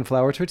broccoli and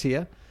flour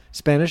tortilla.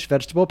 Spanish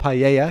vegetable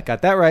paella.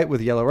 Got that right, with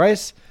yellow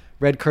rice.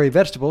 Red curry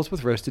vegetables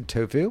with roasted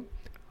tofu.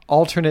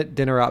 Alternate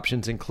dinner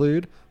options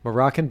include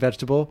Moroccan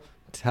vegetable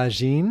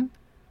tagine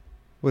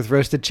with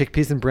roasted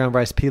chickpeas and brown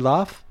rice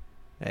pilaf.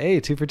 Hey,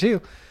 2 for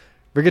 2.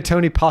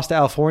 Rigatoni pasta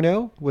al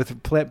forno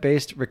with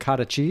plant-based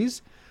ricotta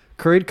cheese.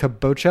 Curried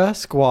kabocha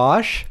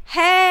squash.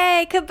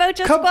 Hey,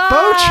 kabocha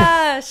Kabocha!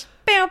 squash.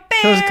 Bam,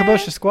 bam. So is it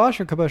kabocha squash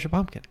or kabocha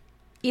pumpkin?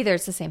 Either,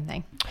 it's the same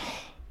thing.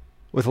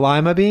 With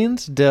lima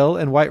beans, dill,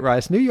 and white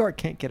rice. New York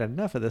can't get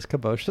enough of this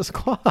kabocha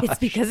squash. It's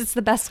because it's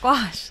the best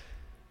squash.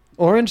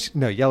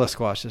 Yellow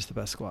squash is the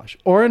best squash.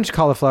 Orange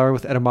cauliflower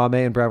with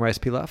edamame and brown rice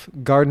pilaf.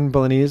 Garden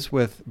bolognese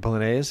with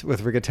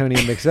rigatoni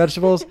and mixed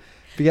vegetables.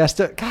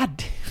 Fiesta. God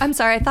damn. I'm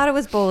sorry, I thought it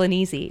was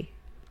bolognese.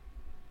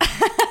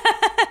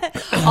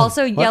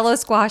 Also, yellow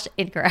squash,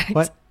 incorrect.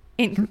 What?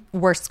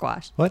 Worst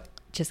squash. What?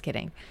 Just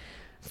kidding.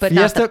 But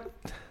Fiesta.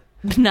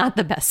 not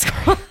the best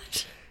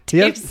squash.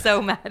 Dave's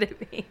so mad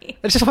at me.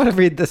 I just want to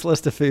read this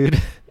list of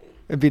food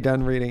and be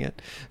done reading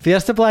it.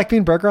 Fiesta black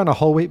bean burger on a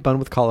whole wheat bun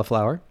with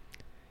cauliflower.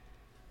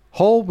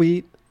 Whole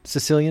wheat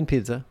Sicilian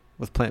pizza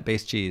with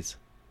plant-based cheese.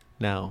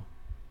 Now,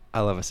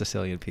 I love a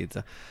Sicilian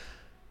pizza.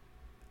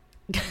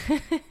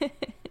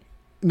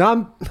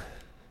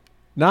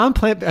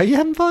 Non-plant. Are you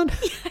having fun?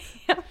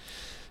 Yeah.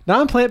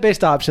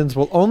 Non-plant-based options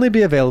will only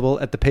be available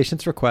at the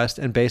patient's request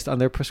and based on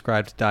their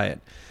prescribed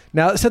diet.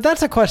 Now, so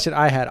that's a question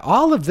I had.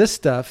 All of this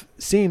stuff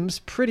seems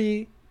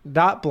pretty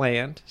not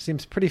bland,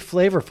 seems pretty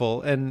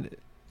flavorful and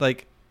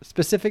like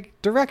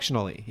specific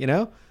directionally, you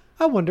know?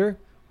 I wonder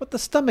what the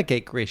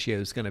stomachache ratio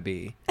is going to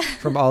be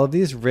from all of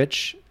these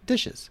rich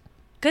dishes.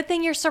 Good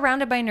thing you're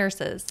surrounded by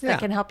nurses that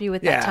can help you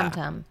with that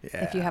tum-tum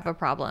if you have a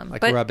problem.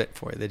 Like rub it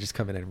for you. They just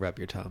come in and rub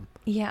your tum.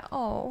 Yeah.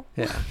 Oh.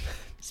 Yeah.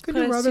 Could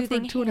put you a rub it for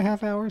soothing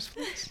 2.5 hours,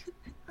 please?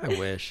 I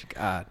wish.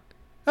 God.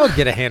 I would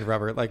get a hand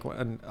rubber, like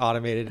an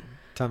automated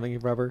tummy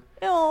rubber.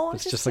 Oh,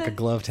 it's just like a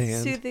gloved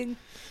hand. Soothing.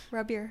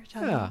 Rub your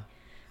tummy. Yeah.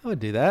 I would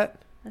do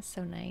that. That's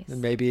so nice.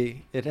 And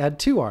maybe it had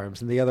 2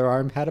 arms and the other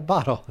arm had a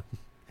bottle.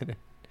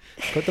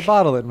 Put the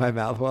bottle in my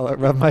mouth while I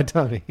rub my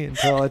tummy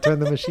until I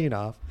turn the machine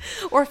off.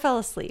 Or fell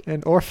asleep.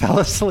 Or fell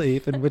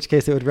asleep, in which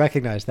case it would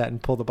recognize that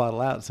and pull the bottle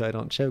out so I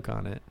don't choke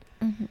on it.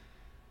 Mm-hmm.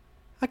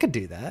 I could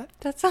do that.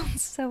 That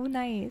sounds so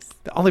nice.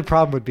 The only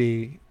problem would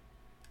be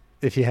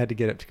if you had to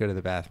get up to go to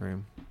the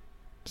bathroom.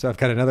 So I've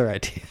got another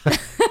idea.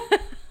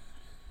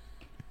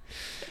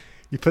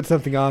 You put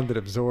something on that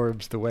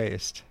absorbs the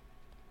waste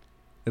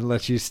and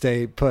lets you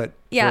stay put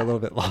for a little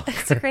bit longer.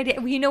 That's a great idea.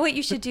 Well, you know what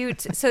you should do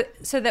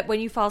so that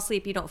when you fall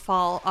asleep, you don't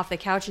fall off the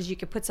couch, is you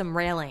could put some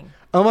railing.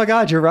 Oh my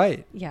God, you're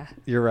right. Yeah.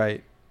 You're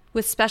right.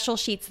 With special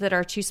sheets that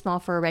are too small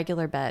for a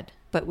regular bed,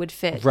 but would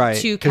fit right.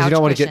 2 couch Because you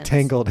don't want to get cushions.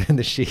 tangled in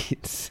the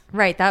sheets.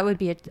 Right. That would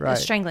be a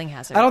strangling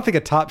hazard. I don't think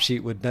a top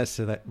sheet would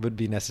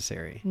be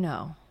necessary.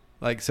 No.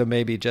 Like, so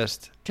maybe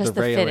just the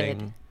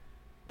railing,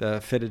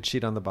 the fitted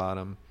sheet on the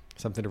bottom,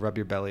 something to rub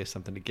your belly,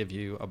 something to give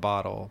you a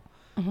bottle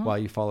while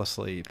you fall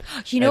asleep.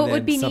 You know what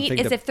would be neat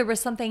is if there was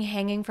something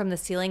hanging from the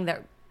ceiling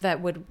that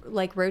would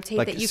like rotate,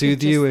 like that you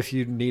soothe could you if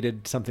you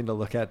needed something to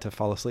look at to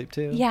fall asleep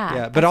to.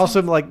 Yeah. But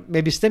also like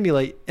maybe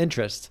stimulate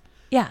interest.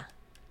 Yeah.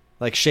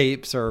 Like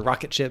shapes or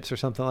rocket ships or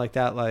something like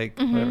that. Like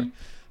whatever.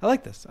 I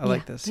like this. I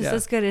like this. This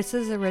is good. This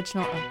is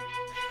original.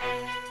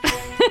 This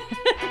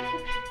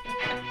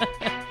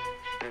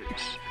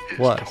is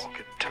Was.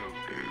 Talking Toe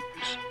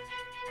News.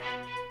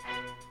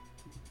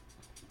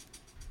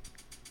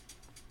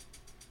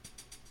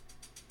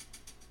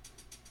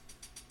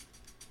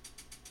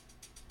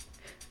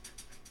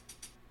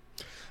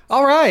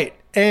 All right.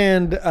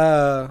 And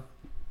we're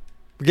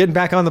getting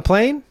back on the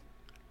plane.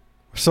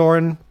 We're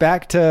soaring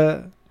back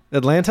to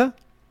Atlanta.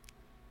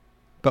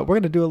 But we're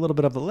going to do a little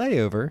bit of a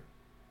layover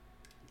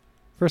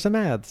for some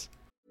ads.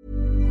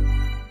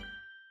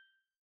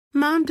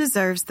 Mom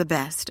deserves the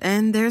best,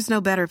 and there's no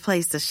better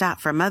place to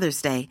shop for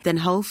Mother's Day than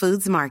Whole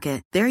Foods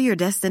Market. They're your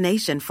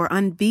destination for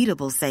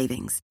unbeatable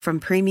savings, from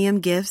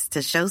premium gifts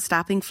to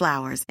show-stopping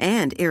flowers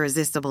and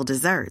irresistible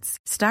desserts.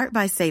 Start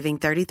by saving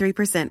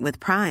 33% with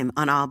Prime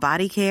on all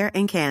body care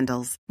and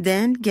candles.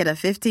 Then get a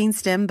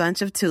 15-stem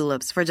bunch of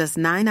tulips for just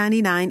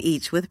 $9.99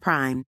 each with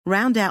Prime.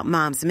 Round out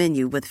Mom's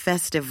menu with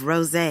festive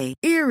rosé,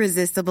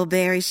 irresistible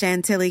berry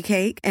chantilly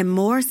cake, and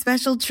more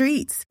special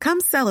treats. Come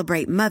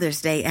celebrate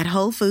Mother's Day at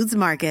Whole Foods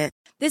Market.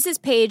 This is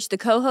Paige, the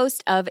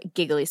co-host of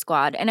Giggly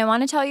Squad, and I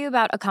want to tell you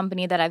about a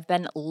company that I've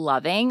been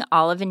loving,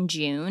 Olive &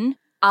 June.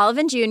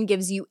 Olive & June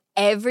gives you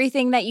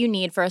everything that you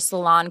need for a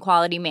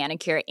salon-quality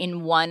manicure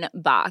in one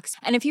box.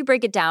 And if you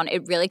break it down,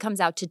 it really comes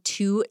out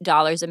to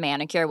 $2 a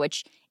manicure,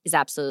 which is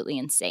absolutely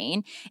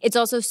insane. It's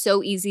also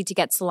so easy to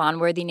get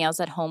salon-worthy nails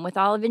at home with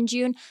Olive &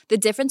 June. The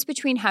difference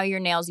between how your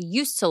nails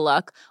used to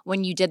look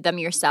when you did them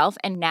yourself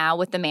and now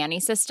with the Mani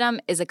system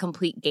is a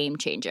complete game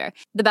changer.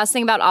 The best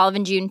thing about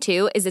Olive & June,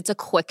 too, is it's a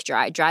quick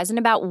dry. Dries in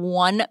about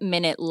 1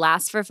 minute,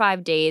 lasts for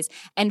 5 days,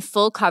 and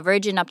full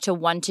coverage in up to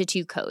 1 to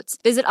 2 coats.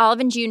 Visit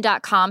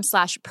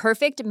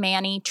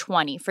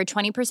oliveandjune.com/perfectmani20 for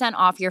 20%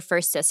 off your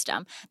first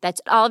system.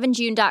 That's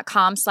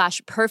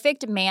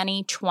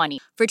oliveandjune.com/perfectmani20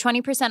 for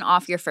 20%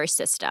 off your first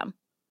system.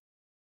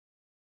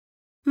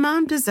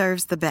 Mom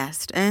deserves the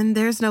best, and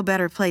there's no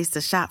better place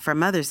to shop for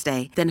Mother's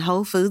Day than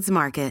Whole Foods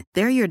Market.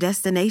 They're your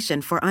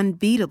destination for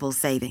unbeatable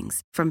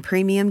savings, from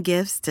premium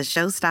gifts to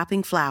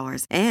show-stopping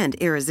flowers and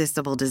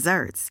irresistible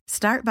desserts.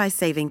 Start by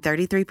saving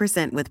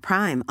 33% with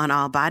Prime on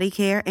all body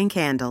care and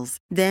candles.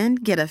 Then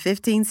get a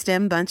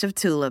 15-stem bunch of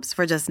tulips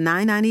for just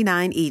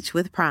 $9.99 each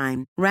with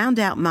Prime. Round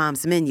out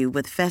Mom's menu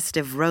with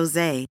festive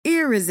rosé,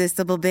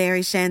 irresistible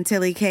berry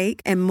chantilly cake,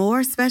 and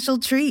more special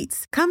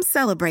treats. Come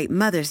celebrate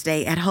Mother's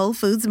Day at Whole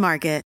Foods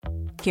Market.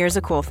 Here's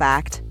a cool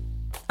fact.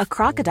 A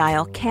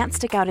crocodile can't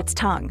stick out its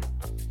tongue.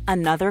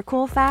 Another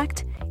cool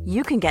fact,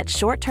 you can get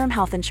short-term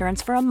health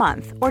insurance for a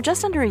month or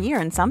just under a year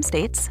in some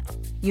states.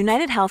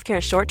 United Healthcare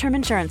short-term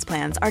insurance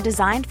plans are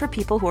designed for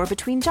people who are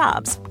between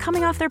jobs,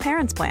 coming off their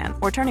parents' plan,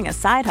 or turning a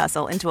side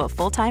hustle into a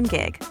full-time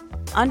gig.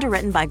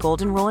 Underwritten by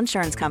Golden Rule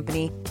Insurance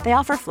Company, they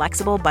offer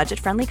flexible,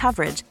 budget-friendly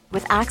coverage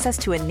with access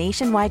to a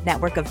nationwide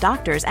network of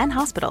doctors and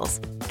hospitals.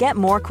 Get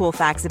more cool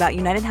facts about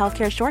United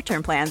Healthcare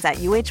short-term plans at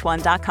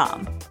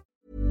uh1.com.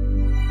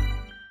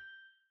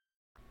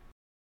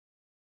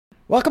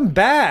 Welcome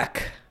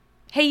back.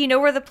 Hey, you know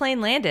where the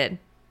plane landed?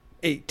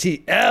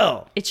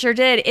 ATL. It sure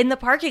did, in the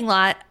parking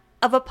lot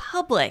of a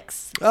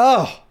Publix.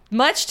 Oh.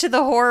 Much to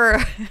the horror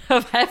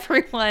of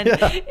everyone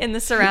in the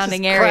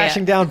surrounding area.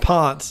 Crashing down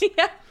Ponce.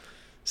 Yeah.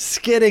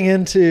 Skidding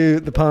into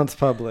the Ponce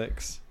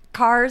Publix.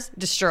 Cars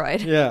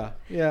destroyed. Yeah,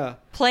 yeah.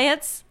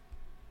 Plants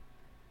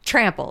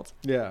trampled.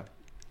 Yeah.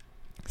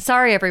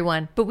 Sorry,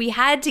 everyone, but we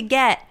had to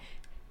get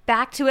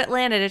back to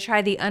Atlanta to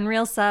try the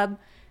Unreal Sub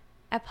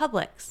at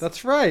Publix.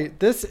 That's right.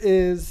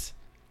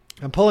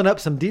 I'm pulling up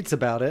some deets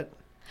about it.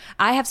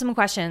 I have some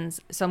questions,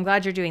 so I'm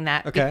glad you're doing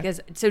that. Okay.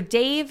 So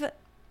Dave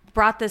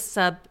brought this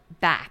sub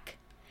back.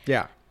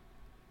 Yeah.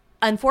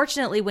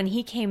 Unfortunately, when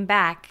he came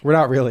back... We're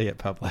not really at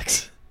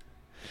Publix.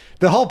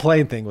 The whole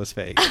plane thing was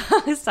fake.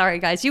 Sorry,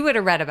 guys. You would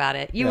have read about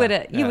it. You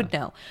would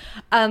know.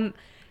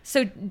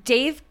 So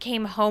Dave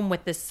came home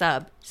with this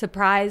sub,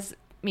 surprised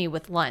me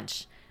with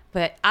lunch.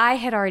 But I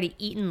had already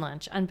eaten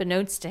lunch,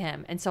 unbeknownst to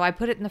him. And so I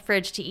put it in the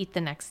fridge to eat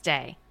the next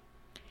day.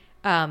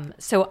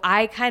 So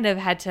I kind of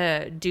had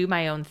to do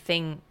my own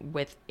thing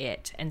with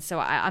it. And so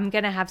I'm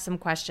going to have some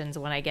questions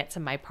when I get to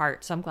my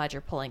part. So I'm glad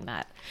you're pulling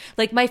that.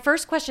 Like, my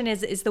first question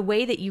is the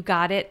way that you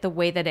got it the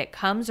way that it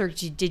comes, or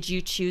did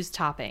you choose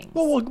toppings?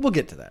 Well, we'll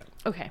get to that.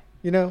 Okay.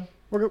 You know,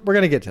 we're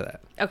going to get to that.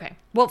 Okay.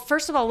 Well,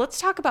 first of all, let's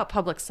talk about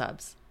Publix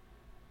subs.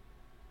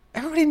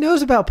 Everybody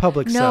knows about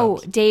Publix subs.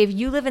 No, Dave,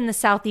 you live in the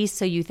Southeast,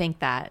 so you think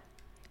that.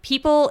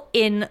 People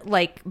in,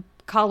 like,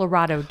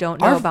 Colorado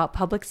don't know about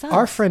Publix subs.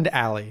 Our friend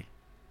Allie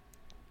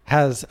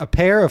has a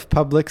pair of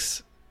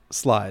Publix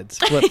slides,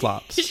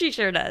 flip-flops. She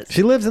sure does.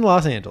 She lives in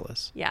Los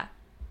Angeles. Yeah.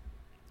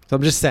 So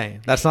I'm just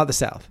saying, that's not the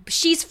South.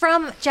 She's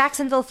from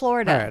Jacksonville,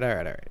 Florida.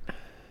 All right.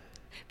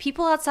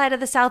 People outside of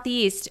the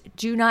Southeast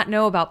do not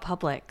know about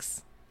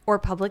Publix or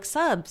Publix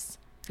subs.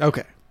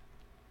 Okay.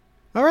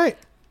 All right.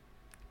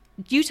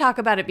 You talk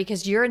about it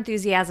because your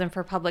enthusiasm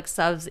for Publix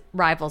subs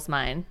rivals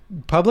mine.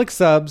 Publix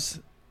subs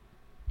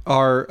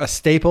are a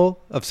staple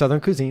of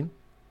Southern cuisine.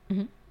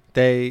 Mm-hmm.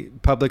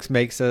 Publix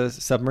makes a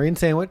submarine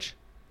sandwich,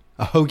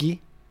 a hoagie,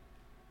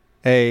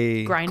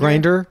 a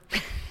grinder.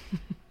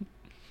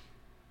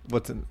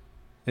 What's in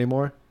any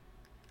more?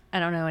 I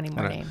don't know any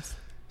more names.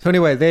 So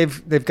anyway,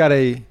 they've got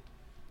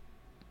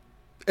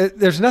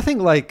there's nothing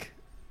like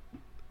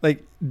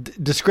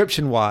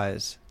description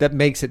wise that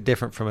makes it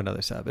different from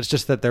another sub. It's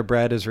just that their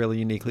bread is really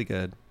uniquely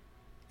good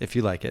if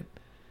you like it.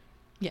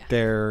 Yeah.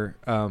 Their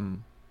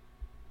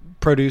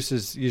produce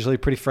is usually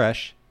pretty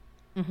fresh.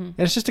 Mm-hmm. And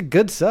it's just a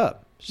good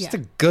sub. It's just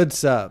a good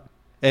sub.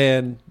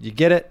 And you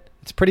get it.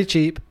 It's pretty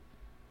cheap.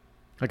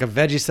 Like a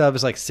veggie sub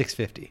is like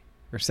 $6.50.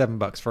 or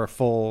 $7 for a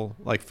full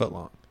like foot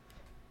long.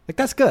 Like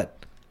that's good.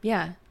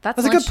 Yeah, That's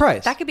a lunch. good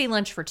price. That could be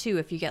lunch for 2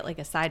 if you get like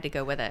a side to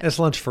go with it. It's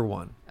lunch for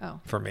 1. Oh.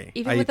 For me.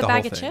 Even I with eat a the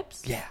bag whole of thing.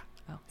 chips? Yeah.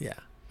 Oh. Yeah.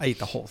 I eat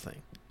the whole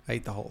thing.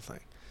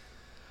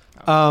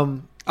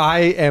 I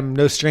am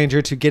no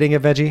stranger to getting a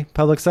veggie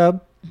Publix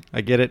sub.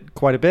 I get it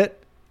quite a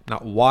bit.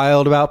 Not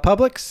wild about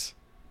Publix,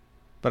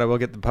 but I will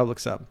get the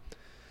Publix sub.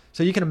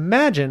 So you can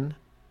imagine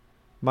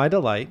my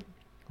delight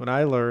when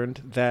I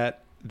learned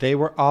that they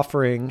were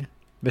offering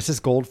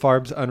Mrs.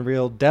 Goldfarb's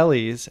Unreal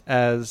Delis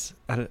as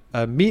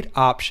a meat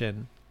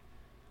option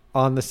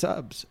on the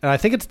subs. And I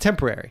think it's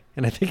temporary.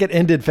 And I think it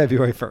ended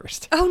February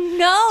 1st. Oh,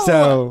 no.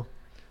 So,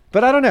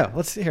 but I don't know.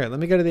 Let's see here. Let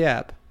me go to the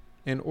app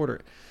and order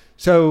it.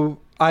 So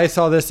I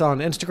saw this on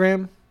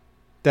Instagram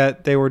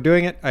that they were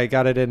doing it. I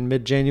got it in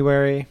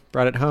mid-January,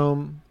 brought it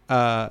home.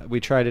 We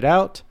tried it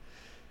out.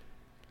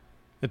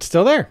 It's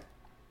still there.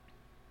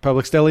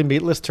 Publix Deli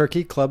Meatless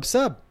Turkey Club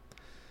Sub.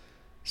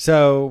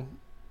 So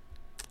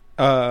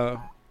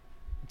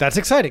that's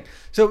exciting.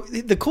 So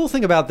the cool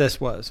thing about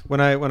this was when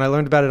I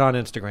learned about it on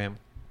Instagram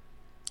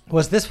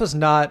was this was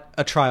not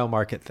a trial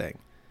market thing.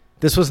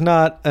 This was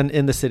not an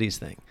in the cities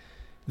thing.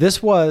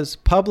 This was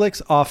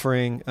Publix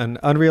offering an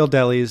Unreal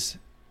Deli's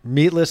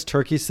meatless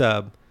turkey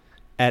sub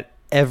at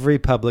every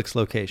Publix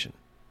location.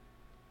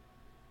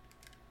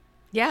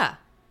 Yeah,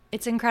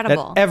 it's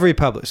incredible. At every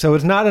Publix. So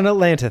it's not an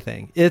Atlanta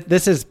thing.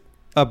 This is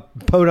a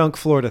Podunk,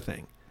 Florida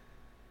thing.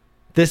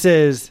 This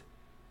is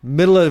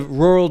middle of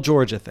rural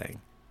Georgia thing.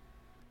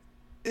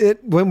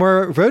 When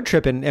we're road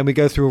tripping and we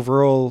go through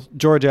rural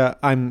Georgia,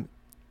 I'm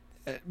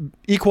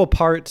equal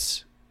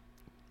parts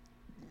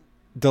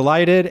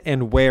delighted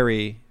and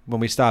wary when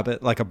we stop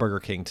at like a Burger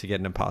King to get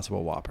an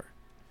Impossible Whopper.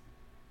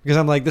 Because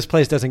I'm like, this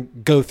place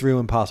doesn't go through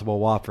Impossible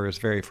Whoppers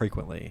very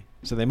frequently.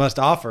 So they must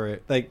offer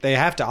it. Like they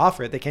have to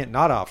offer it. They can't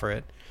not offer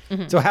it.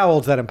 Mm-hmm. So how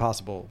old's that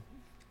Impossible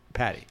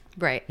patty?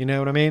 Right. You know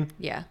what I mean?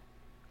 Yeah.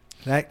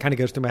 That kind of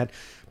goes through my head.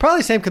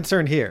 Probably same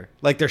concern here.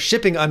 Like they're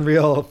shipping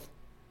Unreal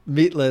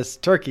meatless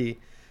turkey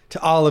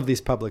to all of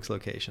these Publix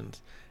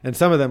locations. And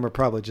some of them are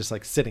probably just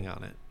like sitting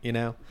on it, you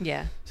know?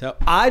 Yeah. So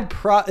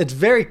it's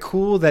very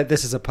cool that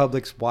this is a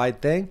Publix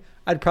wide thing.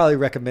 I'd probably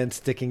recommend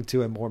sticking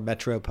to a more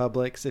metro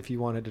Publix if you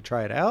wanted to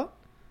try it out.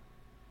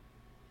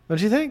 What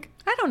do you think?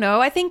 I don't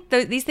know. I think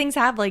these things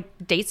have like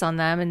dates on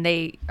them and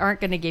they aren't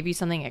going to give you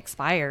something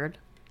expired.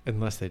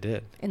 Unless they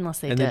did. And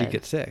then you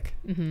get sick.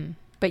 Mm-hmm.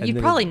 But you'd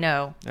probably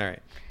know. All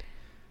right.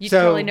 You'd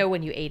probably know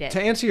when you ate it.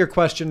 To answer your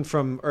question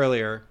from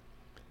earlier,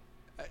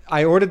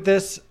 I ordered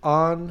this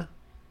on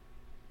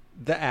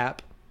the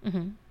app,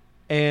 mm-hmm.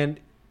 and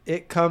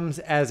it comes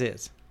as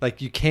is.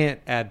 Like you can't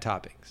add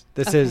toppings.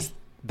 This is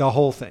the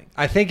whole thing.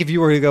 I think if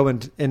you were to go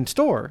in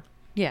store,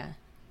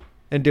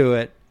 and do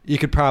it, you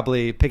could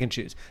probably pick and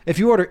choose. If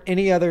you order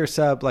any other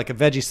sub, like a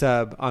veggie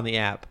sub on the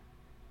app,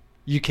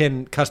 you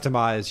can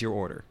customize your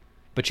order,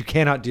 but you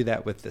cannot do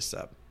that with this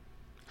sub.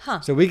 Huh.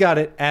 So we got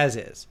it as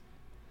is.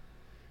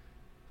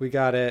 We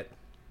got it,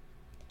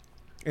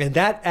 and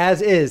that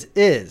as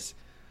is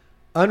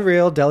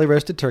Unreal Deli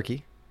Roasted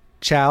Turkey,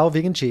 Chow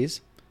vegan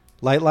cheese,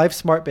 Light Life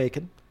Smart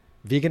Bacon,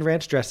 vegan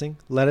ranch dressing,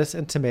 lettuce,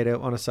 and tomato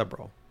on a sub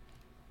roll.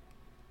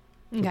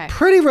 Okay.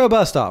 Pretty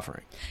robust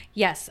offering.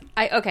 Yes.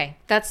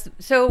 That's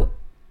so.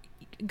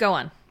 Go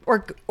on.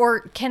 Or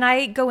can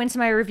I go into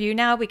my review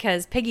now?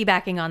 Because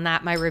piggybacking on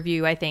that, my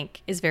review I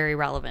think is very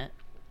relevant.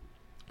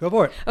 Go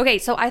for it. Okay,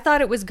 so I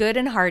thought it was good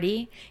and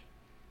hearty.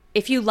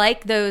 If you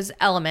like those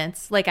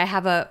elements, like I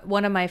have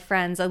one of my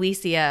friends,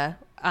 Alicia,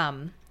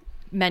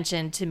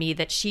 mentioned to me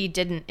that she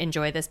didn't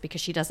enjoy this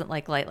because she doesn't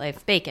like Light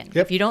Life bacon.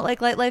 Yep. If you don't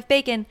like Light Life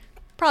bacon,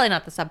 probably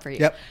not the sub for you.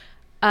 Yep.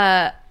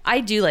 I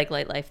do like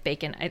Light Life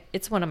bacon.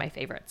 It's one of my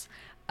favorites.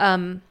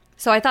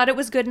 So I thought it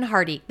was good and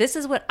hearty. This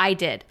is what I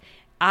did.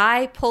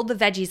 I pulled the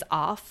veggies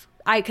off.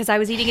 Because I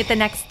was eating it the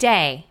next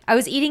day.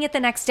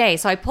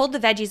 So I pulled the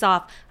veggies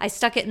off. I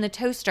stuck it in the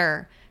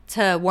toaster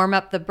to warm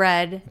up the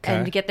bread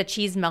and to get the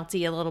cheese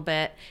melty a little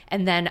bit.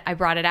 And then I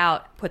brought it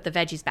out, put the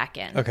veggies back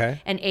in.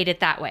 And ate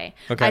it that way.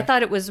 I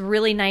thought it was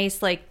really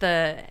nice. Like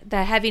the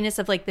heaviness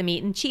of like the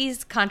meat and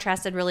cheese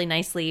contrasted really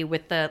nicely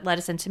with the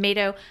lettuce and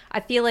tomato. I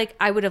feel like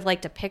I would have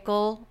liked a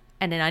pickle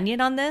and an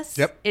onion on this.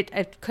 Yep.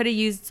 It could have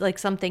used like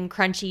something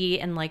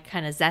crunchy and like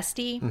kind of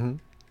zesty. Mm-hmm.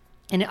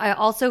 And I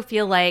also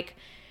feel like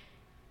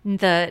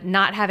the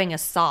not having a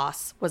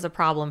sauce was a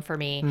problem for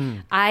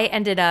me. I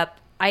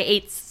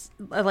ate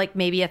like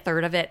maybe a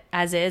third of it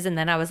as is, and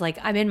then I was like,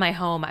 I'm in my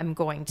home, I'm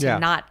going to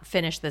not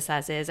finish this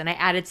as is, and I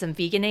added some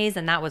Vegenaise,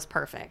 and that was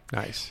perfect.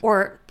 Nice.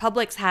 Or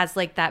Publix has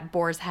like that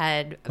boar's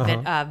head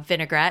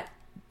vinaigrette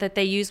that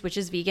they use, which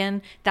is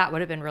vegan. That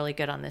would have been really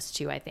good on this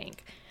too, I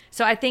think.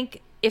 So I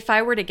think if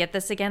I were to get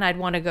this again, I'd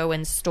want to go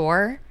in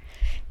store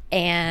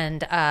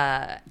and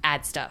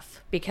add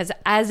stuff, because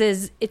as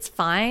is, it's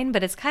fine,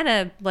 but it's kind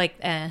of like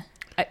and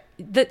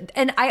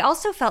I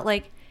also felt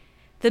like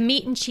the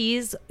meat and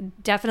cheese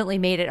definitely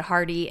made it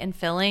hearty and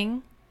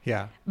filling.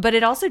 Yeah. But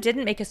it also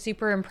didn't make a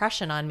super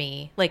impression on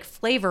me, like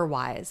flavor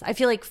wise. I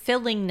feel like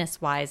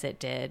fillingness wise it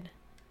did.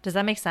 Does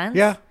that make sense?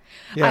 Yeah.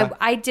 Yeah.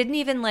 I didn't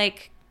even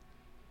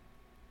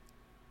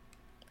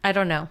I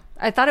don't know.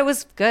 I thought it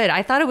was good.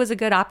 I thought it was a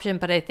good option,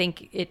 but I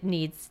think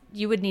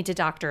you would need to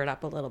doctor it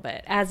up a little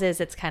bit. As is,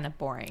 it's kind of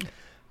boring.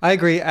 I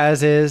agree.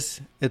 As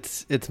is,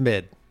 it's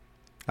mid.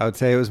 I would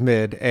say it was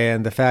mid.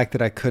 And the fact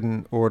that I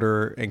couldn't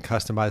order and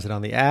customize it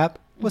on the app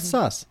was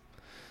sus.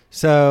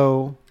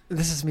 So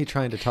this is me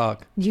trying to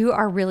talk. You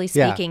are really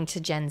speaking to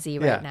Gen Z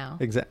right now.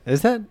 Exactly.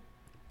 Is that?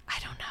 I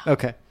don't know.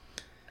 Okay.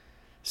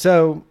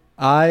 So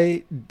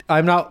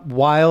I'm not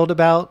wild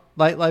about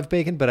light live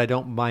bacon, but I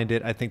don't mind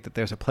it. I think that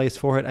there's a place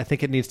for it. I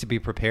think it needs to be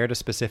prepared a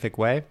specific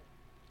way.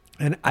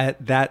 And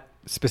that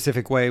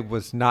specific way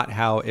was not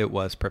how it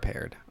was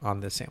prepared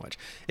on this sandwich.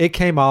 It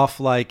came off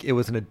like it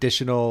was an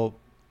additional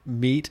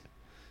meat.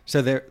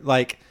 So there,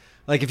 like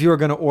if you were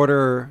going to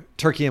order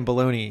turkey and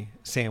bologna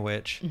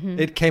sandwich,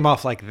 it came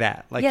off like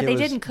that. Like they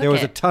didn't cook there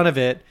was it. a ton of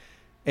it.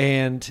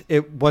 And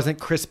it wasn't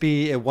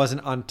crispy. It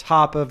wasn't on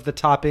top of the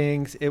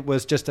toppings. It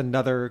was just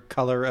another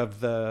color of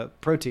the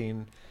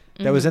protein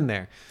that was in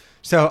there.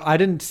 So I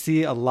didn't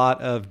see a lot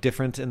of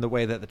difference in the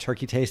way that the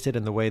turkey tasted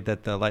and the way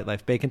that the light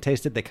life bacon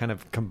tasted. They kind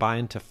of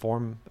combined to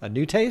form a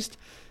new taste.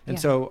 And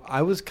so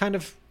I was kind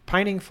of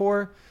pining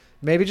for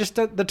maybe just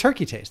the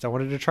turkey taste. I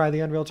wanted to try the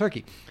Unreal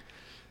turkey.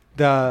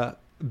 The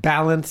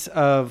balance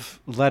of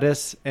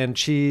lettuce and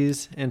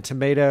cheese and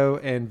tomato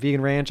and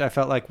vegan ranch I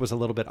felt like was a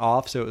little bit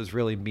off, so it was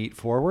really meat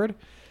forward,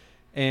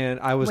 and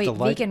I was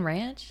delighted. Vegan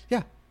ranch?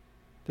 Yeah,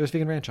 there was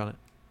vegan ranch on it.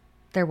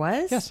 There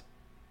was? Yes,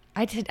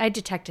 I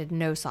detected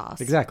no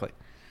sauce. exactly.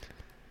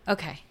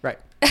 Okay. Right.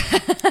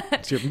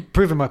 So you're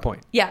proving my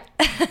point. Yeah.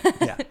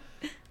 Yeah.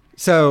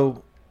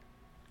 So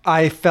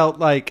I felt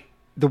like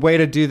the way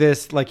to do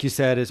this, like you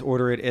said, is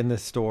order it in the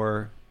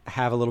store,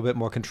 have a little bit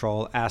more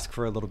control, ask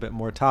for a little bit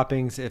more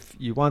toppings if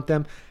you want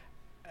them.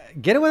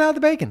 Get it without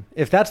the bacon.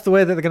 If that's the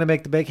way that they're going to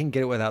make the bacon,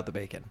 get it without the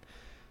bacon.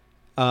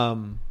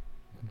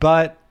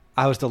 But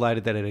I was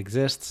delighted that it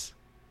exists.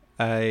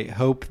 I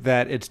hope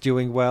that it's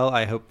doing well.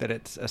 I hope that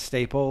it's a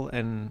staple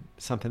and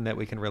something that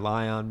we can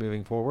rely on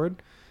moving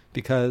forward,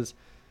 because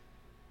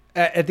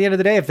at the end of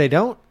the day, if they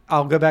don't,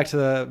 I'll go back to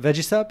the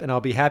veggie sub and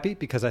I'll be happy,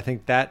 because I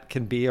think that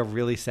can be a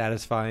really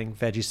satisfying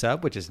veggie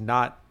sub, which is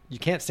not, you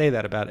can't say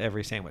that about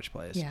every sandwich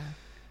place.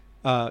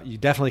 Yeah. You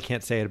definitely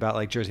can't say it about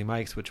like Jersey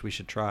Mike's, which we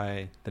should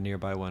try the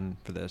nearby one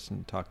for this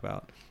and talk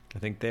about. I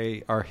think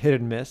they are hit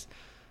and miss,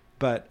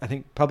 but I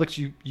think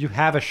Publix, you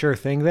have a sure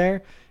thing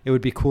there. It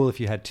would be cool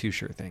if you had two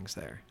sure things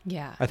there.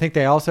 Yeah. I think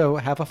they also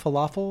have a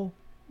falafel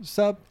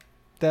sub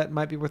that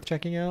might be worth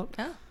checking out.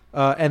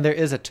 Oh. And there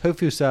is a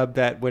tofu sub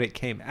that when it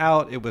came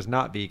out, it was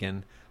not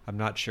vegan. I'm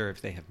not sure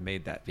if they have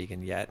made that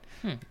vegan yet.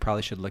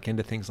 Probably should look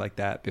into things like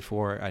that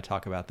before I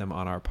talk about them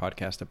on our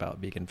podcast about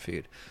vegan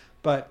food.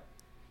 But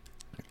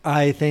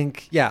I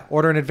think, yeah,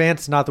 order in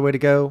advance, not the way to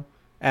go.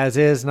 As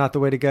is, not the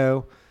way to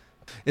go.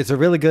 It's a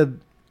really good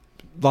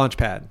launch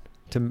pad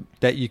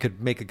that you could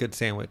make a good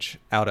sandwich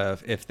out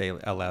of if they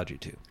allowed you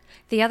to.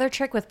 The other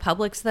trick with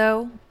Publix,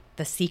 though,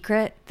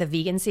 the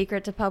vegan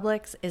secret to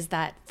Publix, is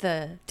that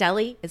the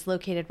deli is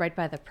located right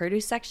by the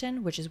produce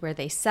section, which is where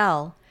they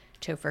sell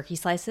tofurkey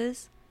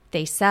slices.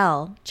 They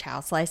sell chow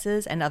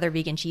slices and other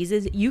vegan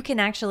cheeses. You can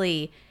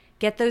actually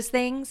get those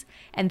things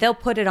and they'll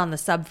put it on the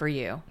sub for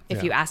you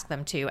if you ask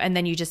them to. And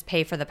then you just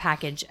pay for the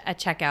package at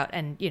checkout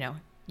and,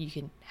 you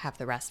can have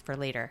the rest for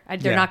later.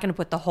 They're not going to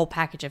put the whole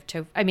package of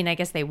tofu. I mean, I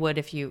guess they would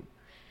if you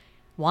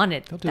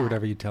wanted They'll do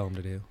whatever you tell them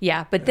to do.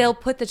 Yeah, but they'll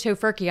put the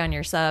tofurkey on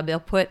your sub. They'll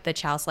put the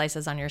chow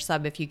slices on your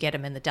sub if you get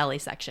them in the deli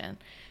section.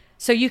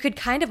 So you could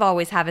kind of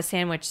always have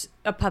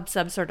a pub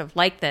sub sort of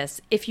like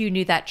this if you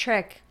knew that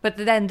trick. But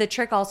then the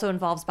trick also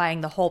involves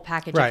buying the whole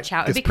package of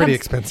chow. It's pretty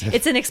expensive.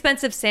 It's an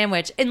expensive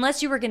sandwich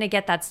unless you were going to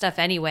get that stuff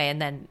anyway.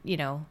 And then,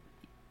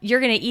 you're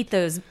going to eat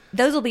those.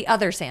 Those will be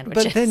other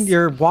sandwiches. But then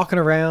you're walking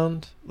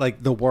around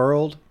like the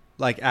world,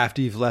 like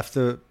after you've left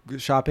the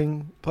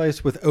shopping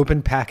place, with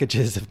open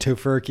packages of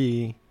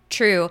tofurkey.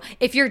 True.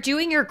 If you're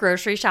doing your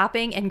grocery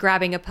shopping and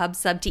grabbing a pub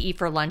sub to eat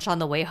for lunch on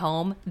the way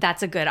home,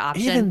 that's a good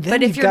option. Even then,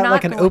 but if you've you're got not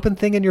like an open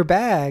thing in your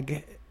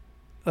bag,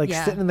 like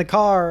sitting in the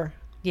car.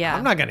 Yeah.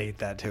 I'm not going to eat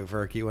that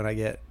tofurkey when I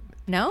get...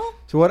 No?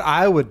 So what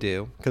I would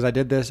do, because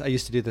I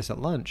used to do this at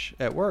lunch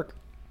at work.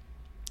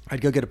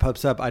 I'd go get a pub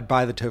sub. I'd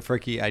buy the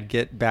tofurkey. I'd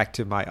get back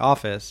to my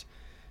office,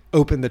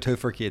 open the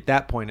tofurkey at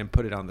that point and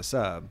put it on the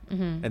sub.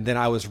 Mm-hmm. And then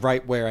I was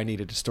right where I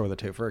needed to store the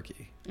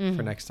tofurkey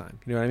for next time.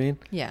 You know what I mean?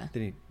 Yeah.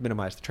 Then you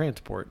minimize the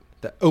transport,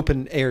 the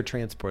open air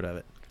transport of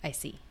it. I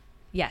see.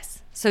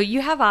 Yes. So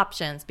you have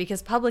options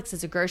because Publix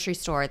is a grocery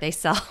store. They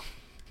sell...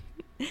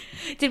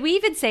 Did we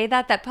even say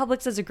that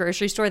Publix is a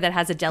grocery store that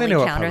has a deli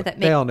counter that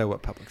makes... They all know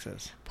what Publix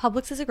is.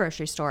 Publix is a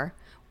grocery store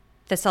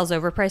that sells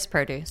overpriced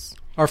produce.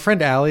 Our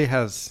friend Allie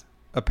has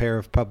a pair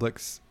of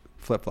Publix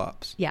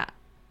flip-flops. Yeah.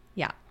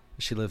 Yeah.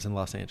 She lives in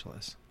Los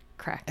Angeles.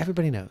 Correct.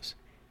 Everybody knows.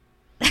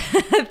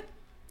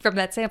 From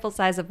that sample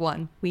size of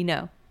one, we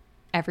know.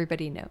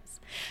 Everybody knows.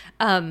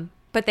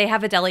 But they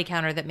have a deli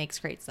counter that makes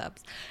great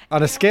subs.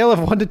 On a scale of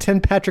 1 to 10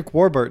 Patrick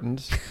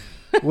Warburtons,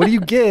 what do you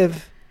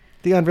give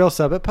the Unreal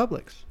sub at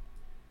Publix?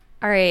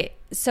 All right.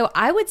 So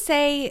I would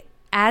say,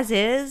 as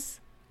is,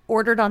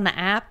 ordered on the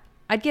app,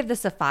 I'd give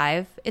this a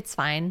 5. It's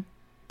fine.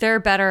 There are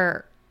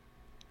better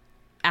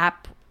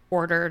app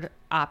ordered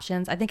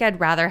options. I think I'd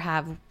rather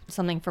have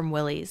something from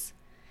Willie's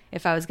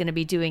if I was going to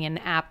be doing an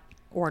app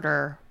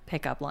order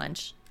pickup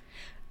lunch.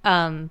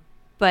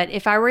 But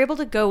if I were able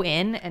to go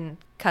in and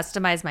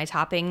customize my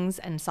toppings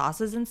and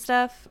sauces and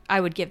stuff,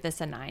 I would give this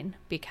a 9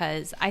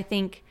 because I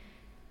think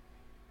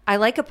I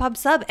like a pub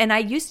sub. And I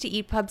used to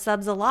eat pub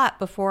subs a lot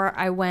before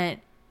I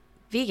went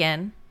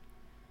vegan.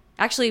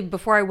 Actually,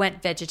 before I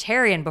went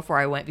vegetarian, before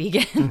I went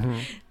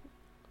vegan.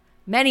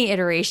 Many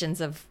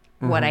iterations of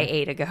what I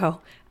ate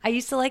ago. I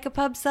used to like a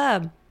pub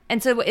sub.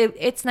 And so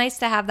it's nice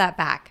to have that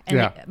back.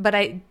 And but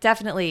I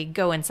definitely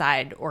go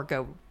inside or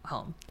go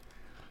home.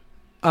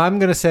 I'm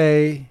going to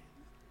say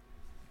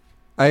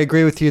I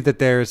agree with you that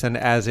there's an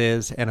as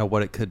is and a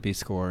what it could be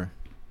score.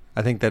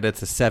 I think that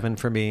it's a 7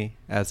 for me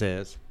as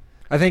is.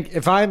 I think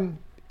if I'm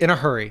in a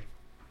hurry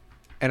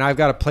and I've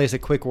got to place a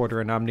quick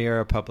order and I'm near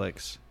a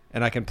Publix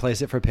and I can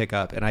place it for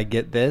pickup and I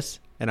get this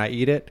and I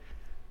eat it,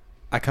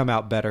 I come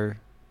out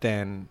better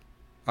than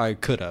I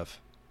could have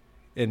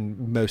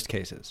in most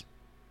cases.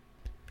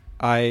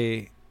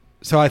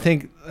 So I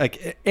think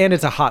like, and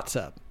it's a hot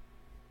sub,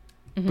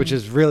 which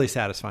is really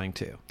satisfying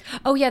too.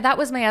 Oh yeah, that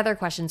was my other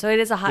question. So it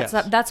is a hot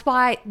sub. That's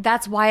why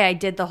I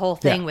did the whole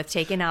thing with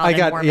taking out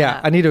and warming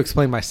up. I need to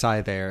explain my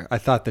sigh there. I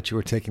thought that you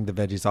were taking the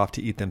veggies off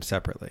to eat them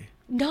separately.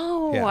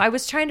 No, I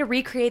was trying to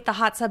recreate the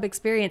hot sub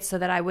experience so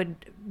that I would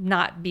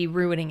not be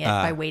ruining it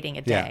by waiting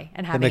a day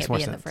and having it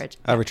be in the fridge.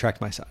 I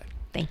retract my sigh.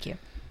 Thank you.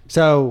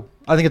 So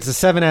I think it's a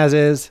 7 as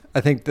is. I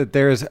think that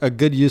there's a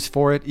good use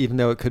for it, even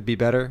though it could be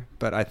better.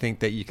 But I think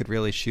that you could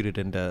really shoot it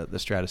into the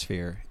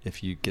stratosphere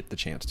if you get the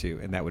chance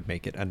to, and that would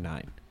make it a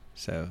 9.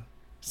 So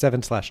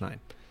 7/9.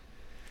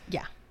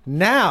 Yeah.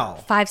 Now.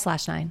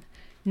 5/9.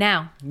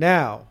 Now.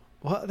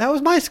 Well, that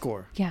was my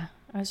score. Yeah.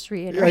 I was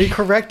reiterating. Are you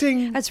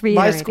correcting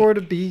my score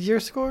to be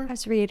your score? I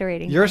was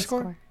reiterating your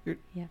score.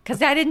 Yeah.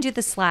 Because I didn't do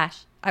the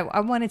slash.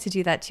 I wanted to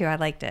do that too. I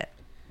liked it.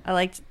 I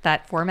liked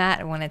that format.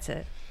 I wanted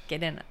to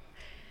get in it.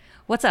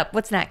 What's up?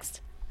 What's next?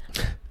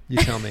 You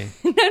tell me.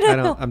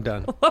 No. I'm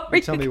done.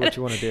 Tell me what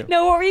you want to do.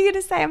 No, what were you going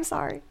to say? I'm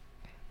sorry.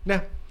 No,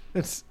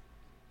 it's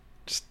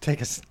just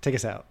take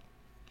us out.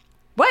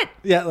 What?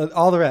 Yeah,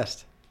 all the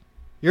rest.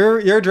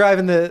 You're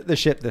driving the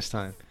ship this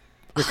time.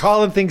 You're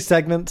calling things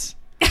segments,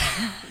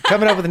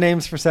 coming up with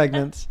names for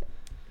segments.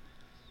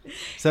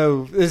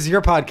 So this is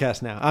your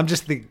podcast now. I'm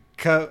just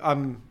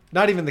I'm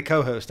not even the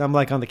co-host. I'm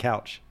like on the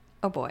couch.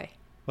 Oh boy.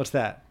 What's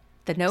that?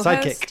 The no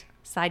sidekick. Host?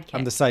 Sidekick.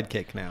 I'm the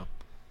sidekick now.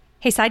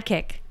 Hey,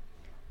 sidekick.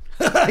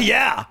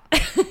 Yeah.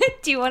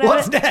 Do you want to?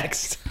 What's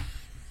next?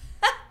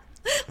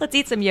 Let's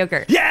eat some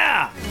yogurt.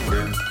 Yeah.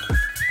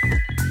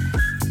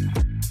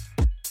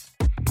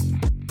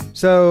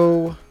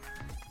 So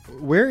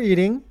we're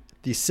eating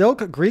the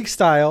Silk Greek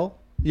style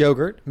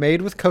yogurt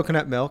made with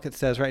coconut milk. It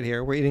says right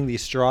here. We're eating the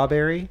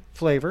strawberry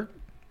flavor.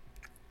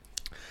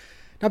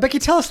 Now, Becky,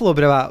 tell us a little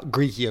bit about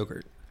Greek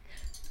yogurt.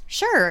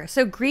 Sure.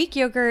 So Greek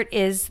yogurt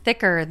is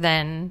thicker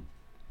than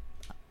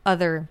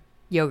other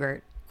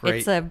yogurt. Great.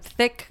 It's a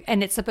thick,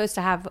 and it's supposed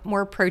to have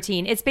more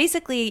protein. It's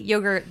basically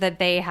yogurt that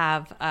they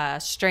have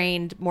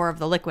strained more of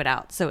the liquid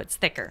out, so it's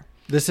thicker.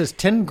 This is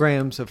 10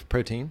 grams of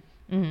protein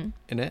in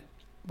it,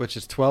 which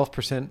is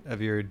 12% of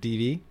your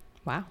DV.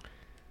 Wow.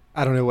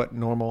 I don't know what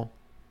normal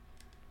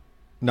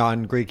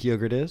non-Greek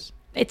yogurt is.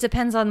 It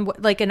depends on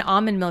like an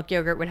almond milk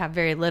yogurt would have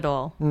very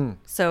little.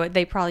 So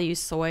they probably use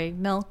soy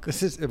milk.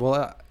 This is,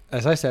 well,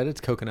 as I said,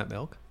 it's coconut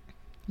milk.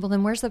 Well,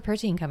 then where's the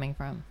protein coming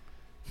from?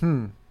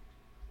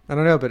 I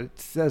don't know, but it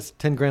says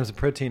 10 grams of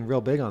protein real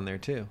big on there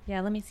too.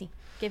 Yeah, let me see.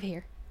 Give it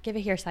here,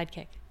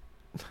 sidekick.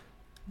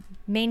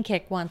 Main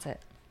kick wants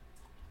it.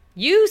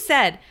 You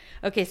said.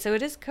 Okay, so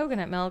it is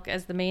coconut milk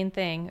as the main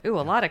thing. Ooh,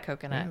 a lot of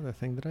coconut. Yeah, the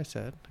thing that I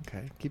said.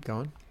 Okay, keep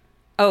going.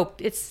 Oh,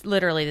 it's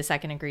literally the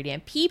second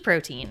ingredient. Pea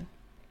protein.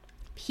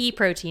 Pea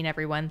protein,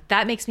 everyone.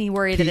 That makes me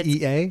worry that it's...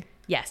 PEA?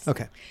 Yes.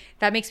 Okay.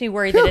 That makes me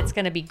worry that it's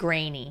going to be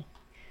grainy.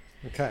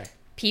 Okay.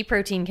 Pea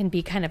protein can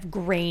be kind of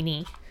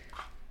grainy.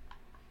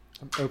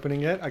 I'm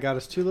opening it. I got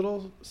us 2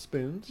 little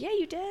spoons. Yeah,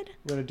 you did.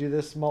 We're going to do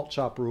this malt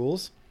chop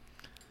rules.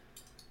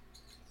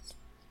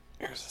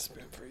 Here's a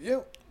spoon for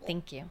you.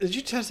 Thank you. Did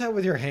you touch that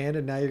with your hand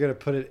and now you're going to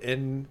put it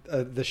in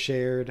the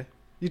shared...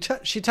 She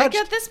touched... I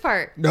got this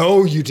part.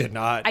 No, you did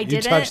not. I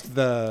didn't. You touched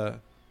the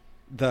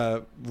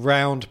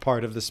round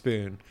part of the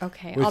spoon.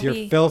 Okay. With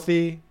your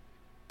filthy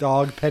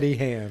dog petty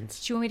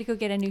hands. Do you want me to go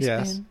get a new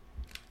spoon?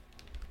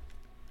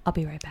 I'll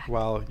be right back.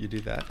 While you do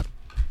that,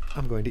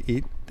 I'm going to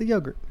eat the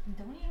yogurt.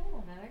 Don't eat all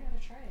of it. I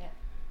gotta try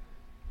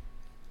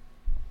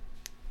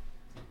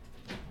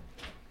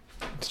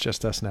it. It's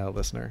just us now,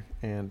 listener.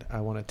 And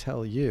I want to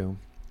tell you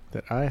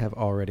that I have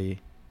already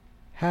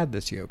had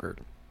this yogurt.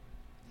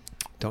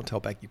 Don't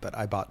tell Becky, but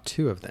I bought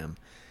 2 of them.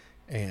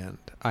 And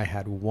I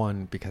had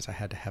one because I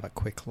had to have a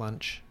quick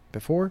lunch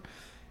before.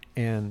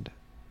 And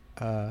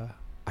I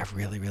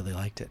really, really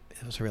liked it.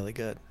 It was really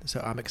good.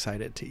 So I'm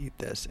excited to eat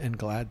this and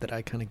glad that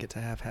I kind of get to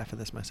have half of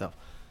this myself.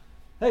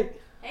 Hey.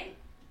 Hey.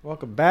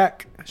 Welcome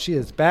back. She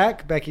is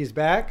back. Becky's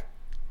back.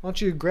 Why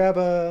don't you grab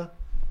a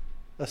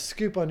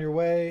scoop on your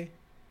way?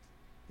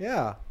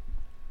 Yeah.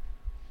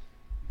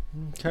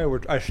 Okay,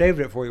 I saved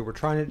it for you. We're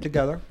trying it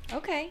together.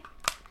 Okay.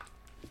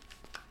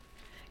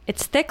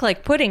 It's thick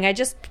like pudding. I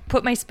just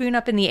put my spoon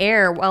up in the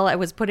air while I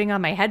was putting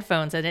on my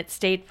headphones and it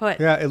stayed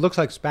put. Yeah, it looks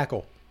like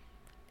spackle.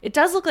 It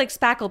does look like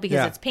spackle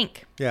because it's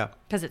pink. Yeah.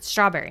 Because it's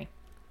strawberry.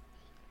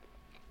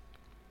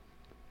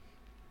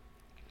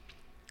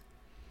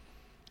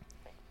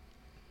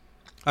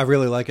 I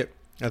really like it.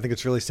 I think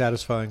it's really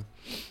satisfying.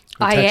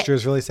 The texture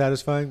is really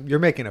satisfying. You're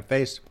making a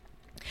face.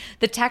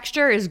 The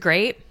texture is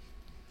great.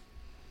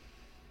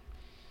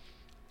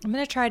 I'm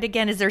going to try it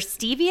again. Is there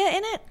stevia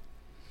in it?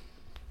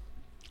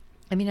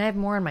 I mean, I have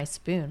more on my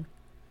spoon.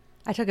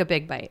 I took a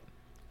big bite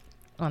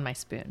on my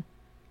spoon.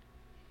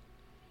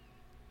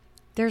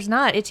 There's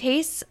not. It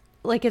tastes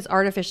like it's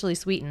artificially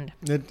sweetened.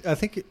 I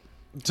think,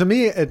 to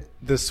me,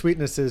 the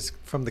sweetness is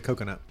from the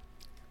coconut.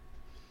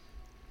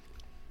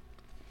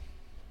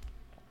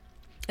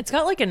 It's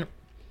got like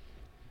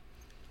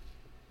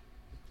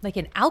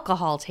an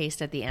alcohol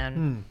taste at the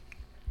end.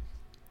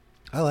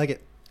 I like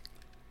it.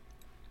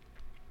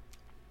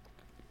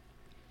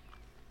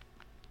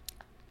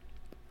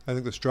 I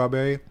think the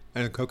strawberry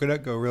and the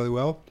coconut go really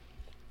well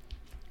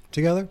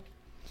together.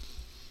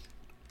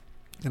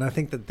 And I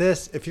think that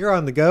this, if you're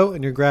on the go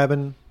and you're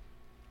grabbing,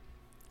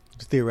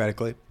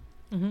 theoretically,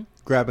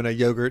 grabbing a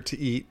yogurt to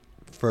eat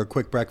for a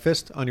quick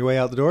breakfast on your way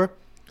out the door,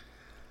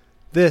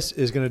 this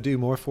is going to do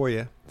more for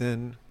you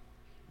than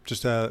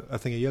just a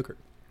thing of yogurt.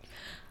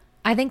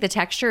 I think the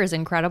texture is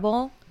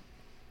incredible.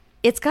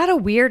 It's got a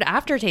weird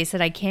aftertaste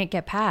that I can't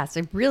get past.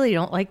 I really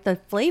don't like the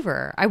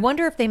flavor. I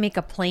wonder if they make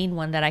a plain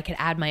one that I could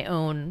add my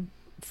own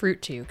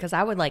fruit to, because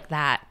I would like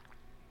that.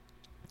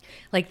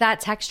 Like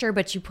that texture,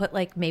 but you put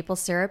like maple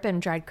syrup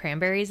and dried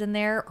cranberries in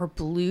there or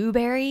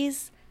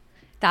blueberries.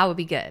 That would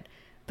be good.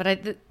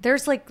 But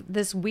there's like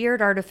this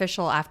weird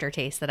artificial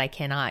aftertaste that I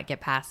cannot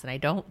get past, and I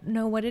don't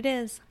know what it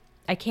is.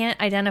 I can't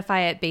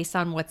identify it based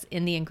on what's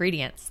in the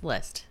ingredients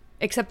list.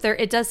 Except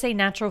it does say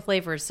natural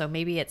flavors, so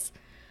maybe it's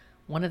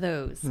one of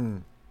those.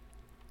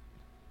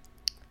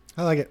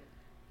 I like it.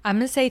 I'm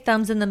going to say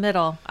thumbs in the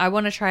middle. I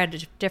want to try a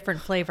different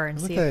flavor and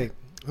see. I'm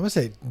going to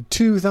say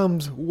 2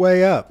 thumbs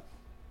way up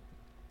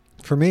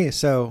for me.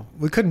 So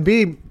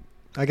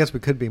I guess we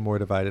could be more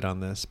divided on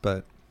this,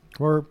 but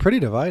we're pretty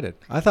divided.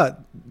 I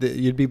thought that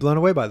you'd be blown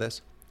away by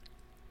this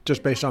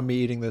just based on me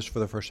eating this for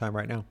the first time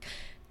right now.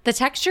 The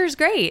texture is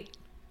great.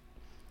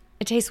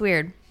 It tastes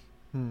weird.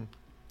 Can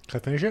I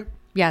finish it?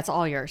 Yeah, it's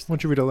all yours. Why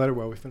don't you read a letter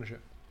while we finish it?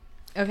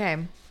 Okay.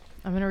 I'm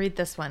going to read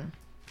this one.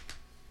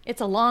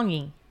 It's a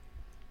longie.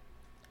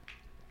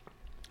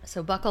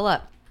 So buckle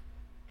up.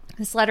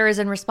 This letter is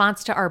in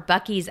response to our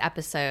Buc-ee's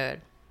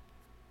episode.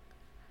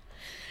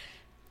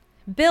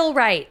 Bill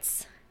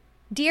writes,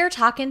 Dear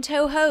Talkin'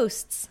 Toe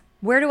hosts,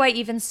 where do I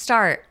even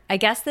start? I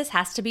guess this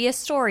has to be a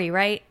story,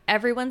 right?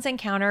 Everyone's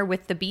encounter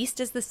with the beast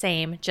is the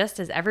same, just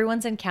as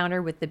everyone's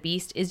encounter with the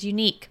beast is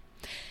unique.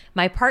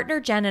 My partner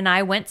Jen and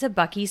I went to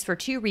Buc-ee's for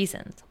 2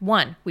 reasons.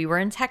 1, we were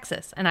in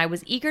Texas, and I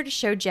was eager to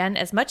show Jen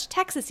as much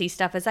Texas-y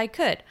stuff as I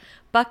could.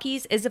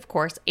 Buc-ee's is, of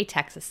course, a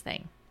Texas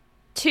thing.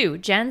 2,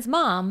 Jen's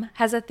mom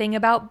has a thing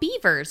about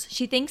beavers.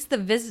 She thinks the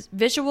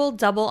visual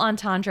double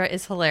entendre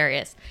is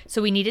hilarious,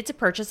 so we needed to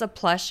purchase a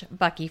plush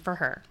Buc-ee for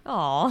her.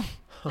 Aww.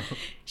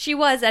 She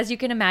was, as you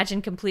can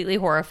imagine, completely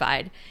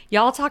horrified.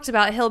 Y'all talked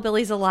about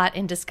hillbillies a lot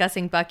in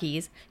discussing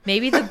Buc-ee's.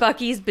 Maybe the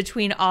Buc-ee's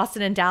between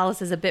Austin and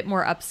Dallas is a bit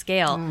more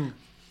upscale.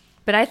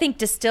 But I think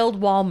Distilled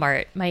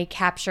Walmart might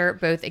capture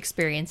both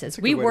experiences.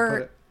 We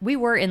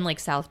were in like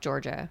South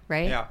Georgia,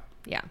 right?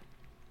 Yeah.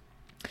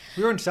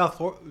 We were in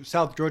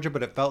South Georgia,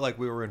 but it felt like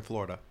we were in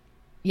Florida.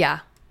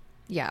 Yeah.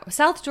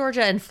 South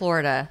Georgia and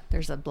Florida,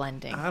 there's a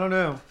blending. I don't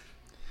know.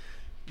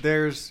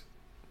 There's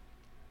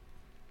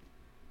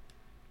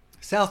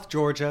South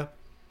Georgia.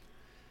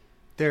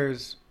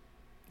 There's,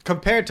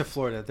 compared to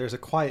Florida, there's a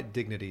quiet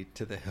dignity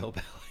to the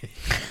hillbilly.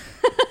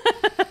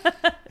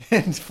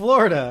 In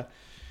Florida,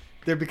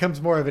 there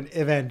becomes more of an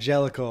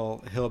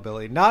evangelical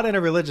hillbilly, not in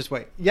a religious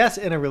way. Yes,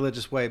 in a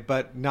religious way,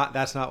 but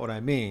that's not what I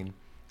mean.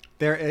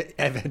 They're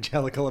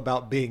evangelical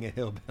about being a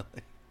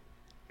hillbilly.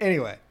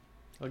 Anyway,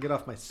 I'll get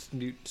off my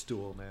snoot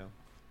stool now.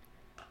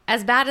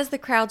 As bad as the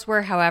crowds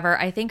were, however,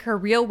 I think her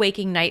real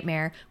waking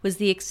nightmare was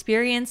the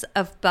experience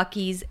of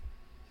Buc-ee's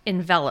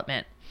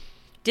envelopment.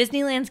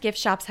 Disneyland's gift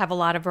shops have a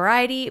lot of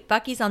variety.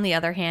 Buc-ee's, on the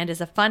other hand, is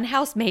a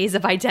funhouse maze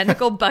of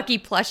identical Buc-ee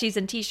plushies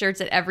and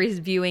t-shirts at every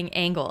viewing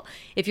angle.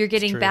 If you're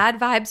getting bad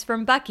vibes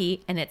from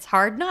Buc-ee, and it's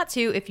hard not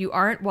to if you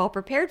aren't well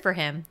prepared for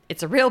him,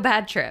 it's a real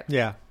bad trip.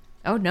 Yeah.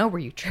 Oh no, were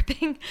you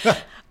tripping?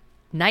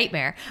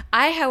 Nightmare.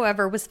 I,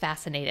 however, was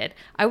fascinated.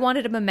 I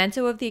wanted a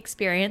memento of the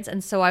experience,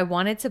 and so I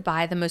wanted to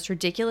buy the most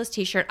ridiculous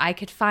t-shirt I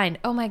could find.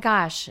 Oh my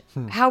gosh.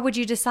 How would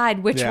you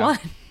decide which one?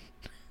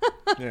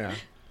 Yeah.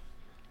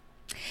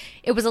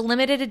 It was a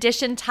limited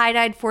edition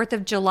tie-dyed 4th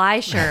of July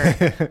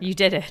shirt. You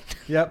did it.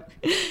 Yep.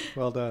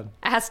 Well done.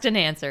 Asked and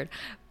answered.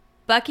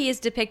 Bucky is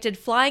depicted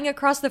flying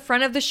across the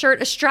front of the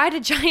shirt astride a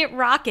giant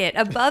rocket.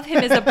 Above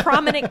him is a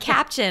prominent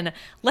caption,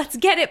 "Let's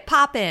get it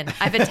poppin'."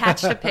 I've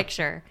attached a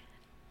picture.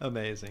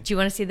 Amazing. Do you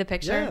want to see the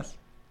picture? Yes.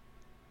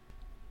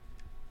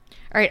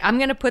 All right, I'm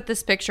going to put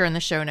this picture in the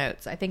show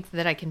notes. I think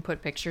that I can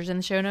put pictures in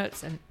the show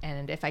notes,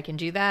 and if I can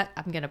do that,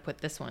 I'm going to put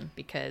this one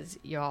because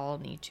y'all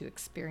need to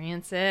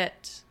experience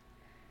it.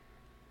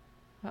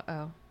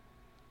 Uh-oh.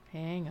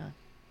 Hang on.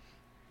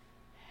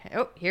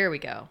 Oh, here we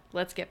go.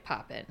 Let's get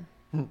poppin'.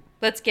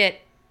 Let's get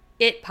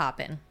it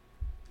poppin'.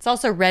 It's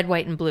also red,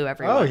 white, and blue,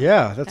 everyone. Oh,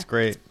 yeah. That's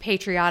great. It's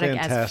patriotic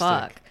as Fantastic.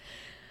 fuck.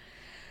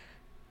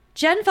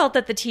 Jen felt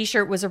that the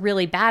t-shirt was a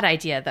really bad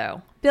idea,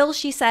 though. Bill,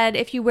 she said,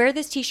 if you wear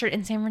this t-shirt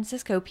in San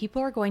Francisco,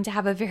 people are going to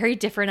have a very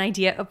different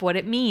idea of what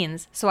it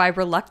means. So I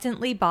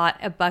reluctantly bought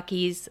a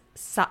Bucky's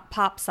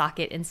pop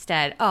socket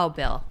instead. Oh,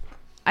 Bill,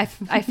 I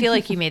feel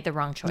like you made the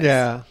wrong choice.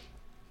 Yeah.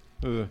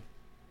 Ugh.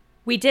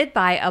 We did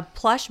buy a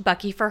plush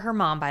Bucky for her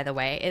mom, by the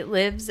way. It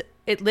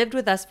lived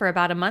with us for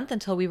about a month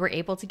until we were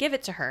able to give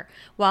it to her.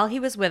 While he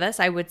was with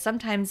us, I would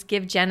sometimes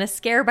give Jen a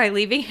scare by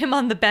leaving him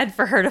on the bed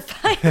for her to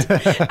find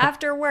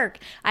after work.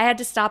 I had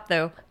to stop,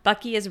 though.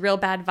 Bucky is real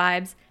bad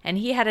vibes, and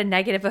he had a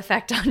negative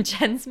effect on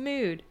Jen's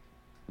mood.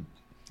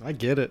 I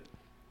get it.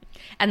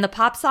 And the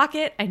pop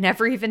socket, I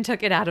never even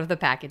took it out of the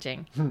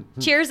packaging.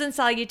 Cheers and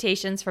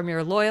salutations from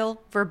your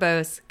loyal,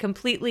 verbose,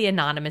 completely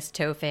anonymous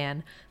Toe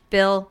fan,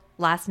 Bill,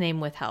 last name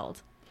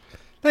withheld.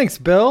 Thanks,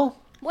 Bill.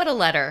 What a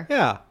letter.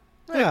 Yeah.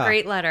 What a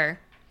great letter.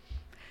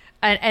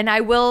 And I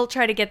will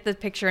try to get the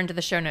picture into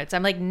the show notes.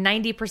 I'm like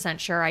 90%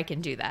 sure I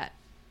can do that.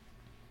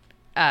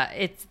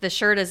 It's the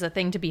shirt is a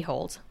thing to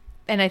behold.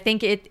 And I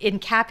think it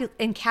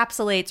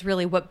encapsulates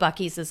really what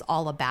Bucky's is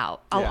all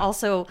about. I'll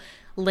also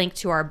link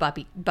to our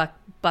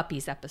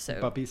Buppies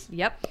episode. Buppies?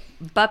 Yep.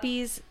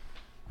 Buppies.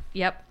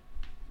 Yep.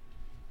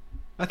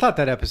 I thought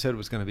that episode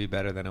was going to be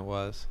better than it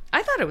was.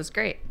 I thought it was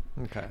great.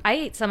 Okay. I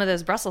ate some of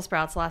those Brussels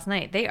sprouts last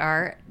night. They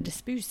are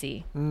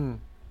dispussy.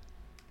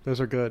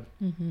 Those are good.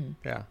 Mm-hmm.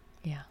 Yeah.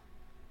 Yeah.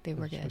 They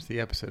were good. The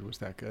episode was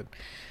that good.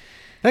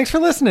 Thanks for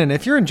listening.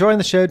 If you're enjoying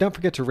the show, don't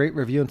forget to rate,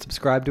 review, and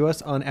subscribe to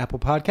us on Apple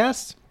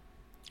Podcasts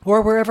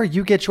or wherever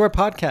you get your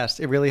podcasts.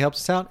 It really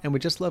helps us out, and we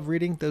just love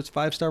reading those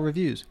 5-star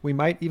reviews. We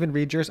might even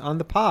read yours on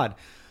the pod.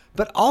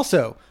 But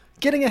also,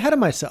 getting ahead of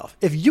myself,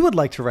 if you would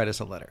like to write us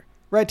a letter,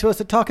 write to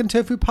us at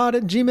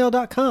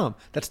talkingtofupod@gmail.com.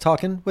 That's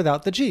talking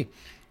without the G.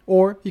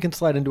 Or you can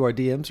slide into our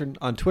DMs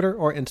on Twitter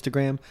or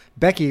Instagram.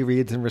 Becky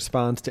reads and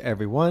responds to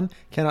everyone.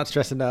 Cannot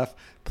stress enough,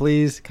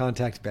 please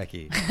contact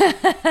Becky.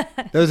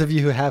 Those of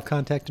you who have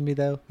contacted me,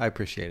 though, I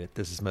appreciate it.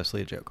 This is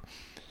mostly a joke.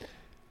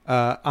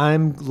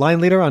 I'm Line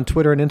Leader on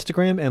Twitter and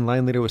Instagram, and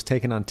Line Leader was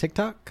taken on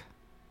TikTok.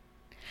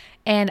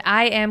 And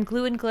I am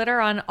Glue and Glitter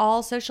on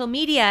all social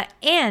media,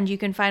 and you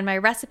can find my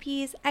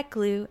recipes at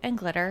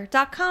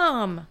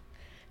glueandglitter.com.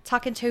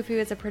 Talkin' Tofu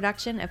is a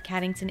production of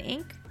Caddington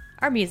Inc.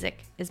 Our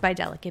music is by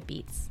Delicate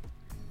Beats.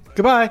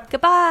 Goodbye.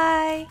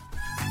 Goodbye.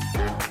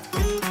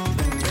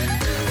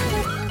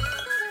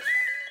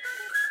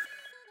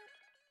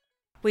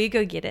 Will you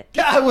go get it?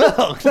 Yeah, I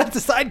will. That's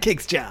a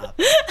sidekick's job.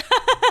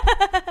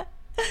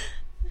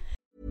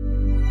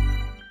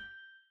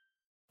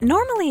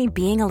 Normally,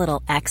 being a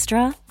little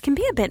extra can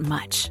be a bit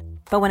much.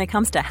 But when it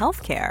comes to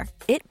healthcare,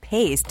 it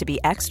pays to be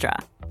extra.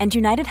 And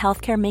United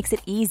Healthcare makes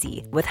it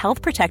easy with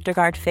Health Protector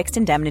Guard fixed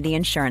indemnity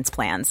insurance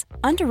plans.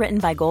 Underwritten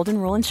by Golden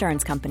Rule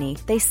Insurance Company,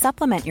 they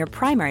supplement your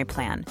primary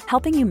plan,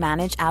 helping you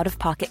manage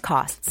out-of-pocket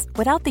costs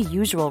without the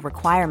usual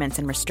requirements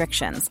and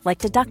restrictions like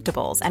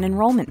deductibles and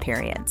enrollment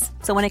periods.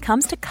 So when it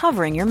comes to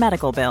covering your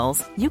medical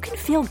bills, you can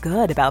feel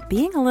good about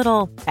being a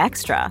little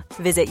extra.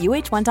 Visit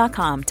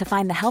uh1.com to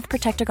find the Health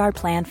Protector Guard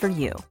plan for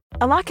you.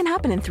 A lot can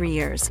happen in 3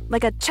 years,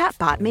 like a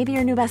chatbot may be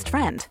your new best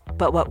friend.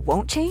 But what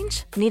won't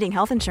change? Needing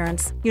health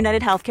insurance.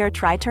 United Healthcare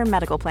Tri-Term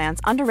Medical Plans,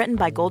 underwritten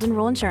by Golden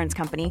Rule Insurance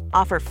Company,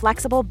 offer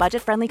flexible,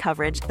 budget-friendly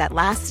coverage that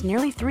lasts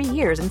nearly 3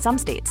 years in some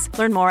states.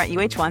 Learn more at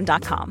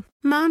uh1.com.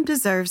 Mom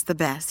deserves the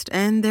best,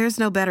 and there's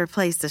no better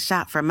place to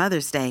shop for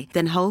Mother's Day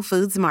than Whole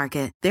Foods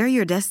Market. They're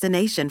your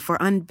destination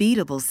for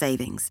unbeatable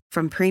savings,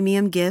 from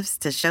premium gifts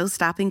to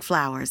show-stopping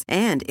flowers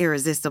and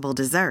irresistible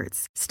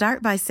desserts.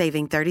 Start by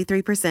saving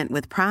 33%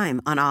 with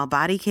Prime on all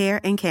body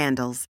care and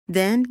candles.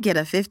 Then get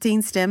a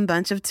 15-stem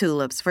bunch of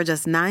tulips for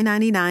just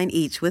 $9.99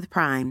 each with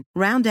Prime.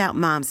 Round out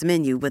Mom's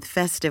menu with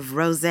festive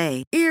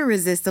rosé,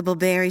 irresistible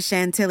berry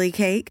chantilly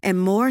cake,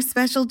 and more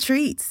special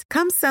treats.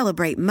 Come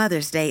celebrate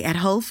Mother's Day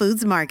at Whole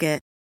Foods Market.